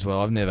non-tradie as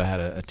well. I've never had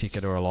a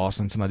ticket or a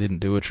license, and I didn't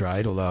do a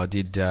trade, although I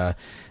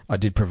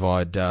did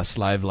provide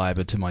slave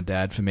labour to my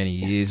dad for many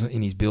years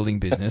in his building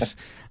business.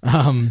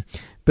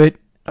 But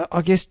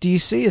I guess, do you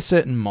see a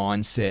certain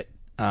mindset?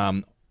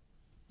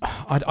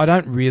 I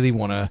don't really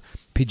want to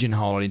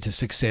pigeonhole it into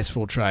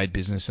successful trade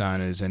business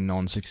owners and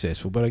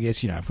non-successful, but I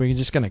guess, if we're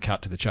just going to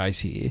cut to the chase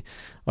here,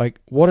 like,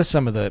 what are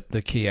some of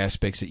the key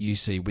aspects that you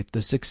see with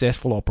the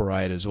successful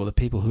operators or the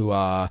people who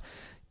are,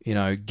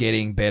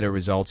 getting better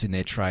results in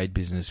their trade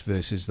business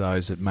versus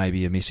those that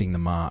maybe are missing the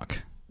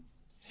mark?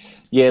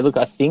 Yeah, look,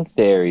 I think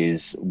there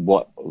is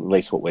at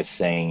least what we're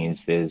seeing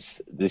is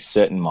there's this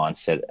certain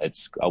mindset.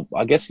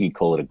 I guess you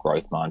call it a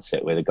growth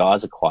mindset, where the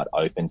guys are quite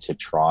open to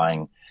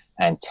trying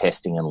and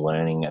testing and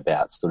learning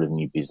about sort of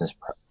new business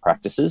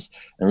practices.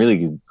 And a really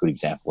good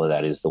example of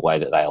that is the way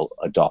that they'll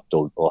adopt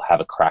or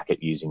have a crack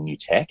at using new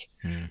tech.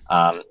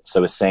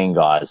 So we're seeing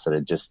guys that are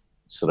just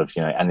sort of,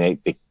 and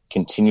the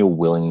continual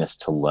willingness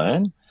to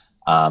learn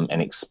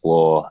and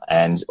explore.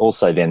 And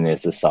also then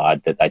there's the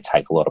side that they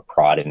take a lot of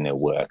pride in their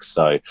work.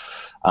 So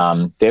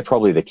they're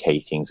probably the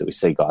key things that we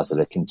see, guys that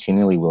are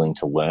continually willing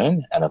to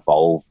learn and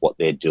evolve what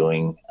they're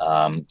doing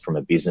from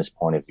a business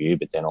point of view,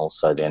 but then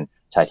also then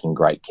taking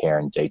great care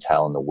and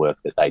detail in the work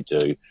that they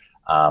do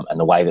and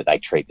the way that they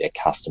treat their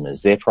customers.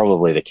 They're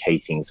probably the key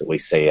things that we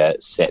see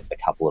set a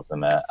couple of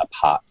them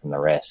apart from the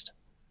rest.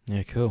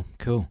 Yeah, cool.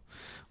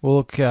 Well,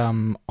 look,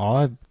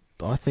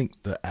 I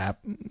think the app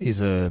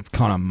is a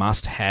kind of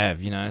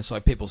must-have. It's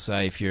like people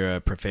say, if you're a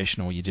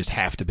professional, you just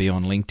have to be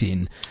on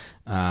LinkedIn.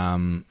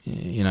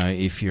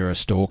 If you're a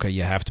stalker,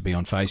 you have to be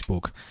on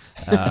Facebook.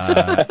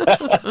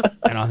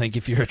 And I think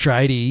if you're a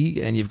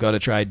tradie and you've got a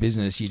trade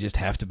business, you just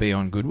have to be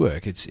on Good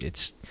Work.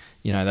 It's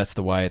that's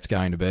the way it's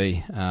going to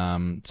be.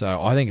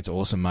 So I think it's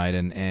awesome, mate,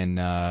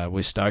 and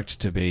we're stoked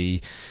to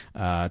be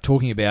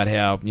talking about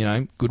how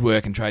Good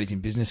Work and Tradies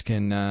in Business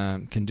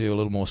can do a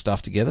little more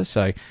stuff together.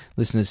 So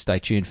listeners, stay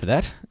tuned for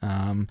that.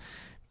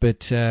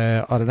 But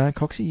I don't know,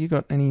 Coxie, you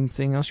got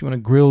anything else you want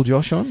to grill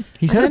Josh on?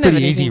 He's had a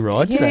pretty easy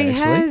ride today, actually.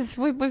 Yeah, he has.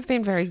 We've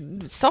been very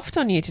soft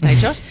on you today,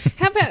 Josh.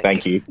 How about...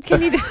 Thank you.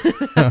 Can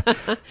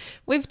you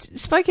We've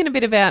spoken a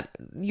bit about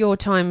your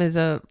time as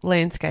a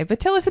landscaper.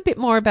 Tell us a bit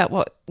more about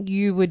what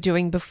you were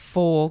doing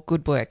before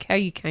Good Work, how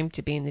you came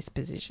to be in this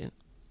position.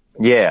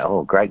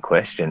 Yeah, great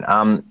question.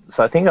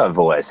 So I think I've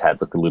always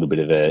had a little bit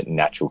of a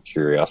natural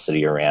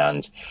curiosity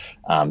around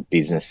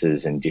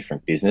businesses and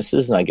different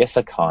businesses, and I guess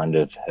I kind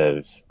of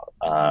have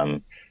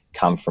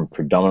come from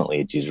predominantly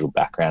a digital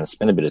background. I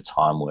spent a bit of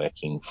time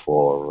working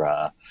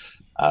for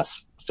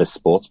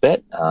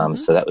Sportsbet,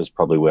 so that was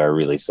probably where I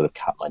really sort of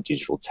cut my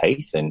digital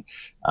teeth. And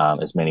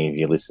as many of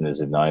your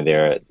listeners know,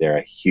 they're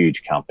a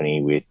huge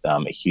company with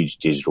a huge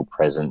digital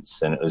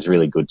presence, and it was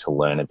really good to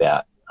learn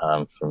about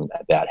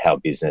how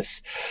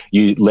business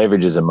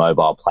leverages a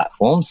mobile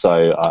platform.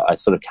 So I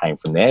sort of came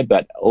from there,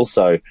 but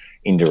also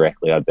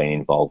indirectly I've been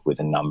involved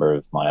with a number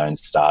of my own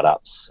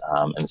startups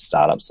and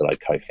startups that I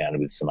co-founded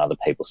with some other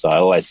people. So I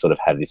always sort of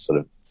have this sort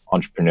of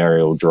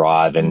entrepreneurial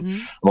drive, and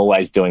I'm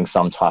always doing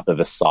some type of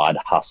a side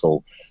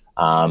hustle.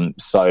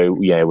 So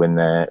yeah, when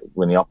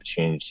the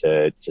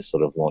opportunity to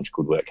sort of launch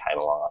Good Work came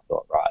along, I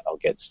thought, right, I'll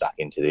get stuck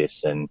into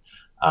this. And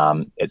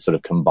it sort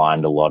of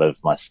combined a lot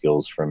of my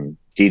skills from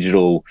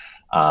digital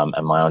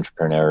and my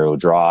entrepreneurial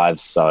drive.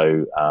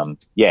 So,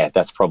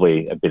 that's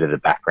probably a bit of the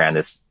background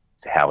as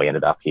to how we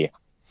ended up here.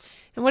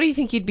 And what do you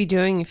think you'd be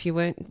doing if you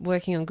weren't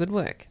working on Good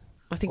Work?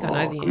 I think I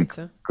know the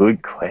answer.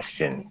 Good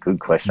question. Not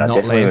I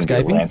definitely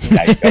landscaping. Wouldn't do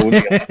landscape. I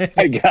wouldn't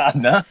be a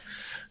gardener.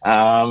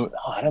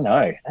 I don't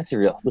know. That's a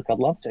real look. I'd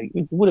love to.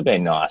 It would have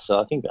been nice. So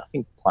I think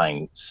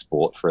playing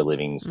sport for a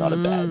living is not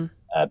a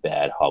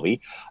bad hobby.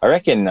 I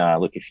reckon.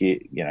 Look, if you're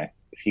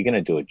going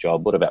to do a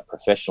job, what about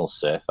professional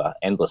surfer,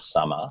 endless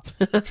summer,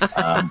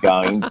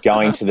 going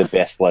to the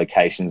best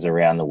locations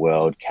around the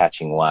world,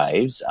 catching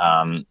waves?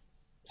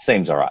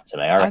 Seems all right to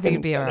me. I reckon think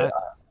it'd be all right.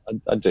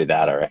 I'd do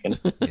that, I reckon.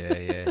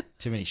 Yeah.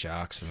 Too many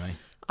sharks for me.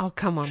 Oh,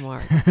 come on,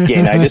 Warwick.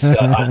 Yeah, no, just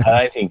I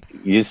don't think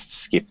you just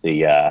skip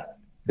the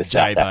South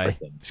J-Bay.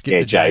 African. Skip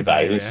the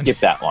J-Bay. J-Bay Skip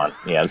that one.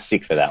 Yeah, I'm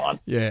sick for that one.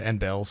 Yeah, and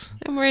bells.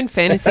 And we're in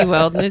fantasy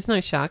world, and there's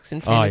no sharks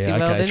in fantasy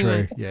world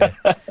anyway. True. Yeah.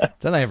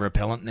 Don't they have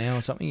repellent now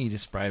or something? You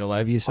just spray it all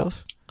over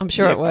yourself? I'm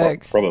sure it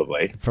works.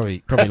 Probably.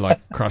 Probably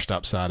like crushed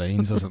up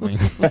sardines or something.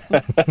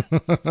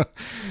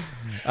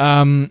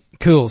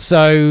 Cool.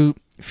 So,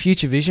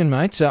 future vision,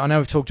 mate. So I know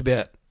we've talked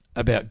about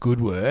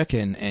good work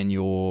and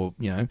your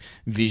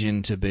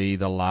vision to be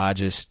the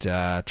largest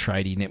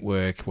tradie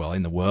network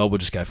in the world. We'll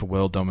just go for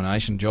world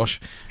domination, Josh.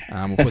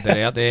 We'll put that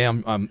out there.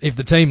 If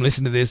the team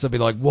listen to this, they'll be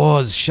like,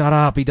 shut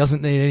up, he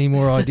doesn't need any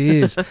more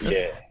ideas.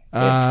 Yeah.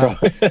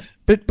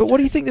 But what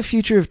do you think the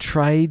future of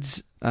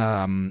trades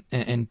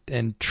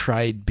and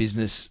trade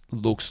business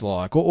looks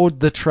like, or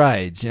the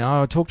trades?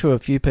 I talked to a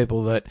few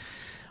people that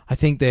I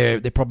think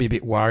they're probably a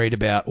bit worried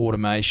about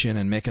automation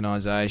and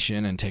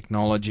mechanisation and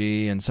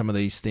technology and some of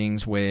these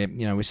things where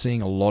we're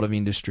seeing a lot of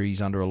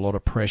industries under a lot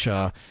of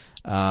pressure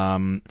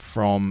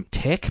from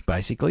tech,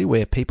 basically,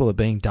 where people are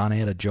being done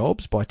out of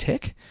jobs by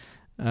tech.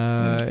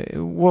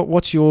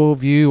 What's your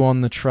view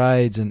on the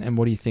trades and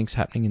what do you think's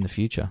happening in the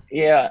future?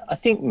 Yeah, I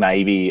think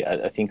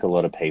I think a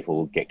lot of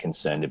people get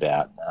concerned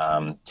about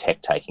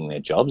tech taking their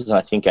jobs, and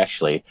I think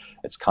actually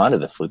it's kind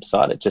of the flip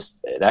side. It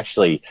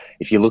actually,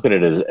 if you look at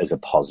it as a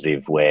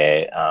positive,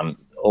 where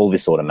all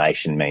this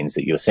automation means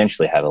that you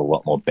essentially have a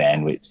lot more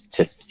bandwidth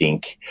to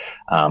think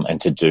and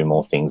to do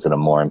more things that are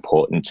more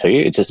important to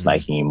you. It's just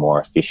making you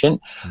more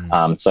efficient.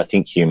 So I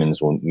think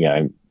humans will,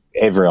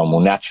 everyone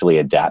will naturally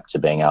adapt to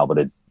being able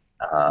to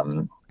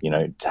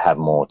to have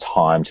more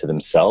time to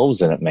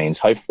themselves. And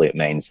hopefully it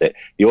means that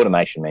the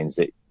automation means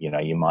that,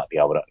 you might be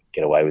able to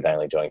get away with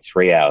only doing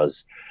 3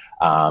 hours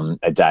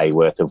a day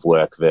worth of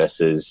work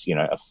versus,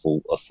 a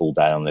full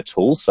day on the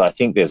tools. So I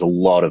think there's a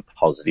lot of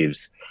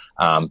positives.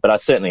 But I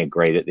certainly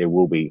agree that there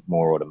will be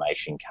more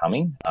automation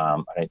coming.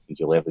 I don't think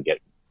you'll ever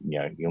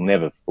you'll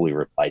never fully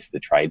replace the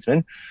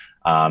tradesman.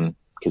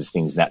 Because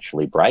things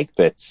naturally break,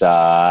 but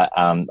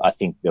I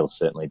think there'll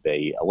certainly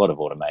be a lot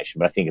of automation,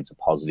 but I think it's a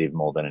positive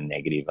more than a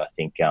negative. I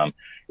think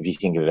if you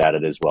think about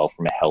it as well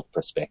from a health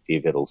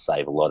perspective, it'll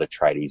save a lot of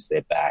tradies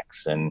their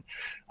backs and,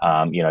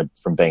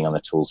 from being on the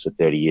tools for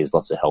 30 years,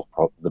 lots of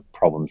the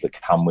problems that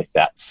come with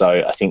that.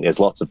 So I think there's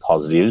lots of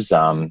positives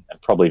and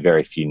probably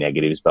very few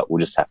negatives, but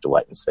we'll just have to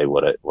wait and see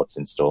what's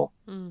in store.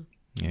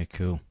 Yeah,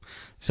 cool.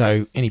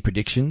 So any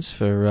predictions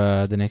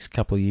for the next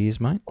couple of years,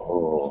 mate?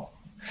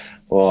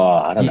 Well,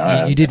 I don't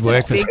know. You did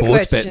work for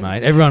Sportsbet,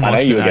 mate. Everyone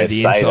wants to know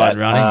the inside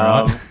running,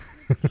 right?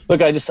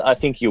 Look, I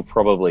think you'll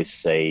probably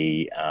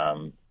see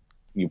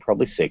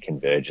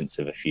convergence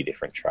of a few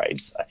different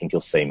trades. I think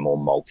you'll see more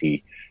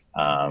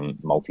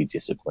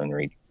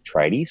multidisciplinary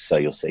tradies. So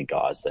you'll see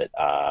guys that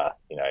are,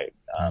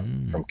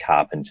 from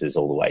carpenters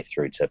all the way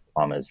through to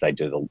plumbers. They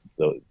do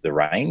the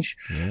range.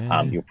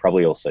 Yeah. You'll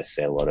probably also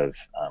see a lot of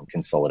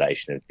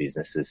consolidation of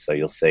businesses. So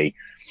you'll see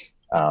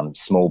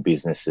small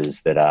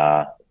businesses that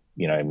are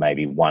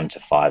maybe 1 to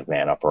 5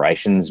 man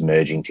operations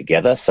merging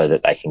together so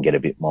that they can get a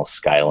bit more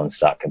scale and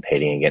start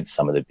competing against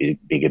some of the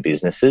bigger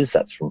businesses.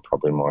 That's from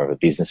probably more of a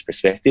business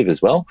perspective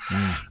as well.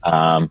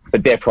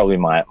 But they're probably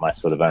my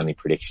sort of only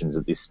predictions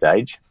at this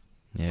stage.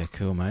 Yeah,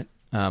 cool, mate.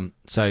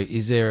 So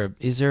is there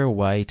a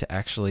way to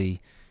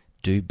actually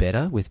do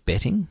better with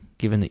betting,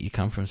 given that you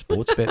come from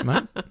Sportsbet,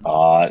 mate?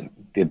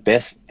 The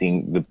best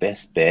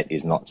bet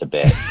is not to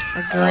bet.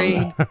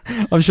 Agreed.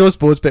 I'm sure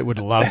Sportsbet would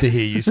love to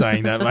hear you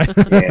saying that, mate.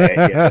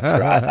 Yeah,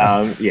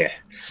 that's right.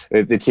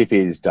 The tip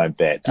is don't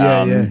bet.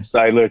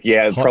 So look,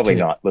 probably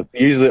not. Look,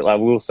 usually I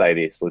will say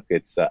this. Look,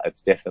 it's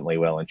definitely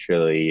well and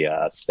truly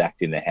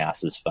stacked in the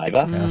house's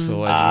favour. House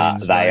always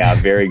wins. They are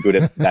very good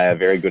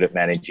at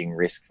managing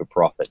risk for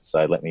profit.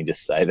 So let me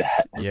just say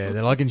that. Yeah,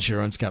 they're like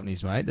insurance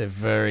companies, mate. They're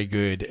very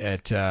good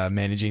at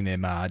managing their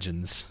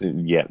margins.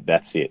 Yeah,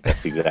 that's it.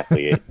 That's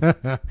exactly it.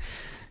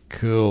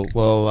 Cool.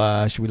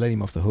 Well, should we let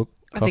him off the hook?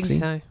 I think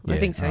so. Yeah, I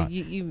think so. right.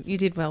 You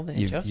did well there,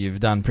 Josh. You've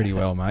done pretty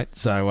well, mate.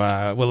 So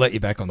we'll let you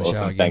back on the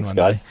show again. Thanks, one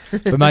guys. day.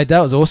 But mate, that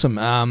was awesome.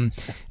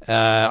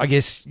 I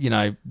guess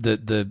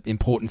the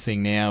important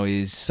thing now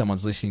is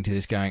someone's listening to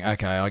this going,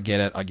 okay, I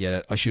get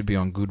it. I should be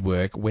on good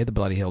work. Where the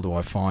bloody hell do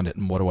I find it,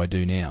 and what do I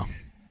do now?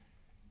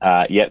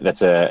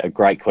 That's a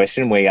great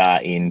question. We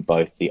are in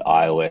both the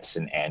iOS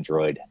and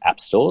Android app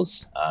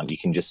stores. You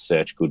can just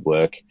search Good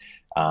Work,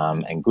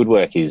 and Good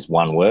Work is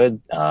one word.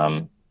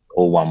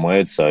 All one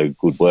word, so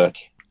Good Work,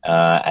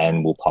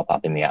 and we'll pop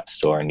up in the App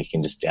Store, and you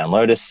can just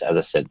download us. As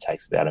I said, it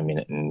takes about a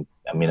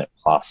minute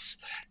plus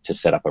to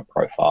set up a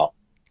profile.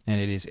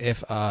 And it is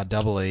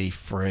FREE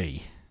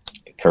free.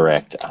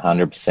 Correct,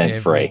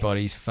 100% free.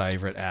 Everybody's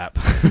favourite app.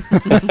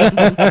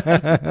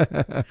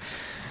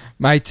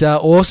 Mate,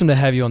 awesome to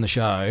have you on the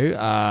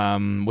show.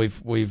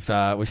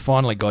 We've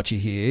finally got you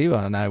here.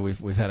 I know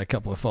we've had a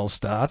couple of false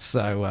starts,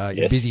 so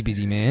you're a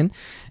busy man,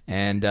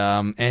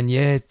 and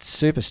yeah,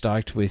 super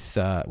stoked with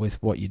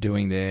what you're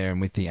doing there and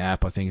with the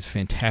app. I think it's a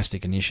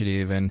fantastic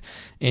initiative, and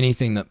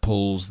anything that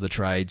pulls the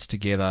trades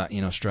together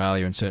in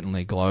Australia and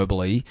certainly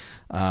globally,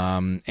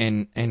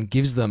 and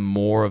gives them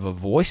more of a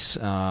voice,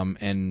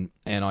 and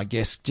I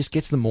guess just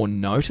gets them more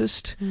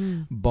noticed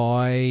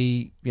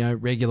by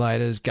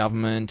regulators,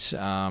 government,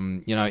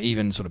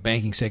 even sort of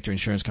banking sector,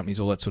 insurance companies,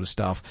 all that sort of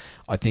stuff.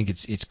 I think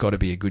it's got to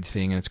be a good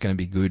thing, and it's going to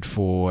be good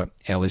for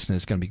our listeners.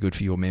 It's going to be good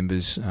for your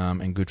members,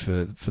 and good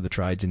for the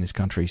trades in this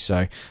country.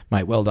 So,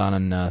 mate, well done,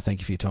 and thank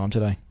you for your time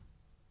today.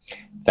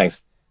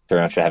 Thanks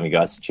very much for having me,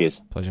 guys.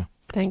 Cheers. Pleasure.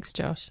 Thanks,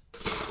 Josh.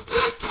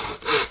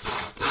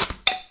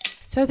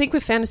 So I think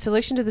we've found a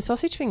solution to the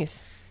sausage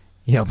fingers.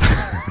 Yep.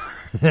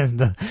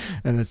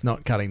 And it's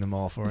not cutting them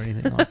off or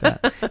anything like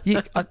that.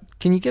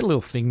 Can you get a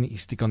little thing that you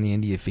stick on the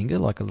end of your finger,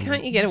 like a little?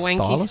 Can't you get a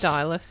wanky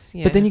stylus?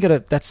 Yeah. But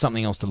then that's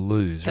something else to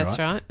lose, That's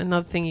right.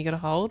 Another thing you got to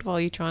hold while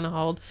you're trying to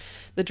hold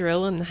the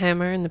drill and the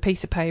hammer and the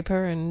piece of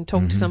paper and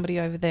talk to somebody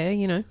over there.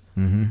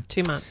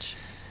 Too much.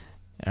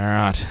 All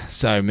right.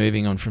 So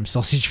moving on from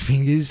sausage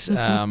fingers,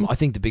 I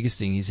think the biggest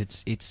thing is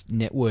it's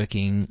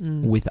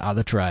networking with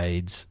other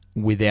trades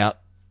without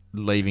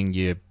leaving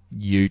your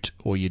ute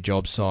or your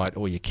job site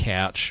or your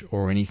couch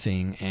or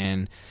anything,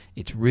 and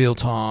it's real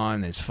time.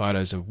 There's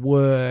photos of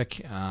work.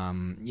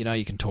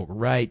 You can talk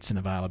rates and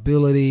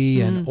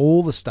availability and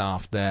all the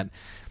stuff that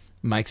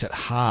makes it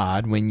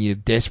hard when you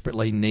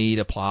desperately need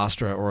a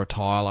plasterer or a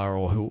tiler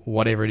or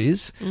whatever it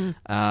is.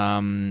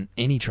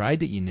 Any trade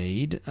that you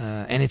need,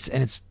 and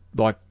it's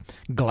like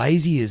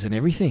glaziers and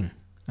everything,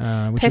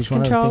 which Pest was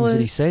one of the things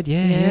that he said.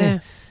 Yeah.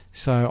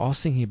 So I was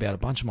thinking about a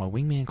bunch of my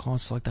wingman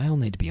clients, like they all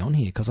need to be on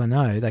here because I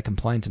know they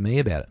complain to me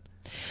about it.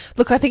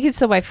 Look, I think it's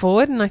the way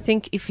forward, and I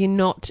think if you're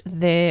not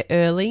there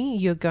early,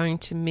 you're going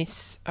to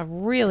miss a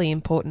really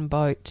important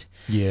boat.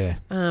 Yeah.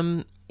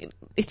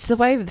 It's the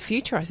way of the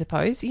future, I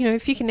suppose.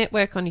 If you can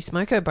network on your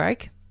smoko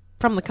break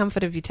from the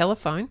comfort of your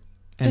telephone,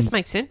 just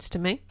makes sense to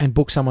me. And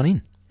book someone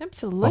in.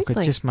 Absolutely.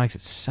 Like it just makes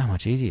it so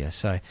much easier.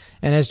 So,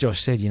 and as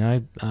Josh said,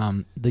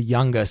 the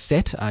younger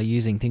set are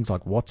using things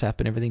like WhatsApp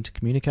and everything to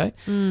communicate.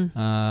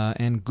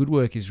 And Good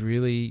Work is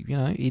really,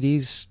 it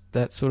is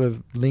that sort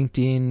of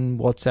LinkedIn,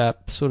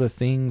 WhatsApp sort of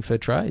thing for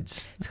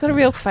trades. It's got a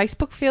real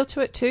Facebook feel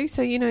to it too.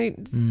 So,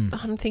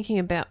 I'm thinking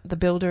about the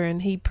builder,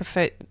 and he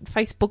preferred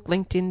Facebook,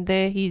 LinkedIn.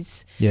 They're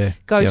his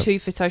go-to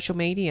for social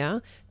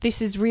media.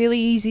 This is really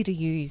easy to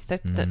use.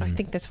 That I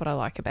think that's what I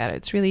like about it.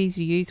 It's really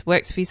easy to use,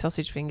 works for your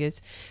sausage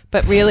fingers.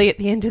 But really, at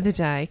the end of the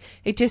day,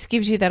 it just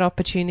gives you that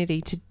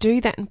opportunity to do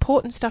that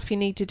important stuff you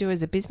need to do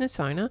as a business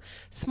owner.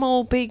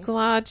 Small, big,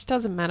 large,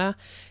 doesn't matter.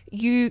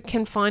 You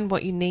can find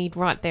what you need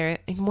right there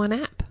in one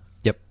app.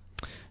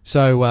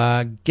 So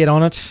get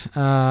on it.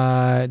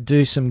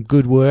 Do some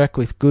good work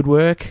with Good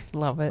Work.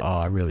 Love it. Oh,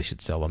 I really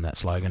should sell them that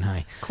slogan,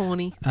 hey?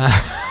 Corny.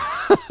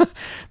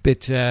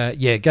 But,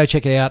 go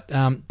check it out.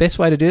 Best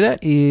way to do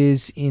that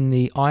is in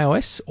the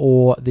iOS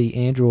or the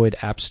Android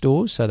app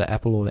stores, so the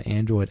Apple or the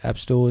Android app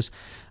stores.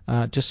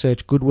 Just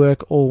search Good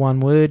Work, all one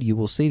word. You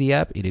will see the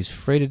app. It is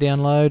free to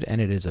download, and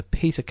it is a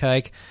piece of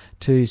cake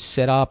to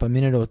set up, a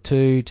minute or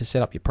two to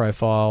set up your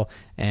profile,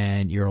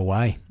 and you're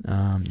away.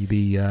 You'll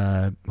be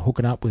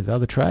hooking up with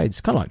other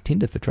trades. Kind of like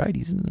Tinder for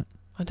tradies, isn't it?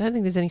 I don't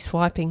think there's any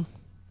swiping.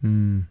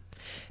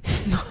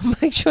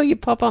 Make sure you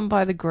pop on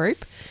by the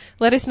group.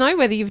 Let us know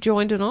whether you've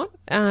joined or not.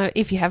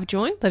 If you have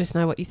joined, let us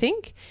know what you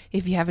think.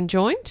 If you haven't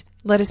joined,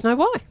 let us know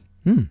why.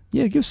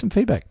 Yeah, give us some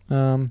feedback.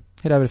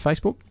 Head over to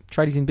Facebook,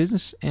 Tradies in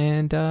Business,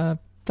 and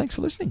thanks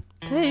for listening.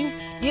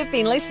 Thanks. You've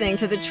been listening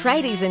to the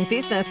Tradies in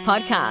Business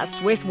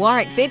podcast with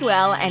Warwick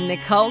Bidwell and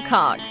Nicole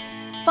Cox.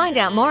 Find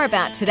out more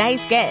about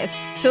today's guest,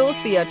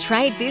 tools for your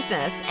trade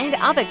business, and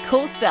other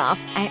cool stuff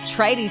at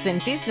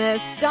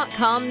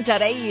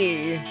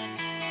tradiesinbusiness.com.au.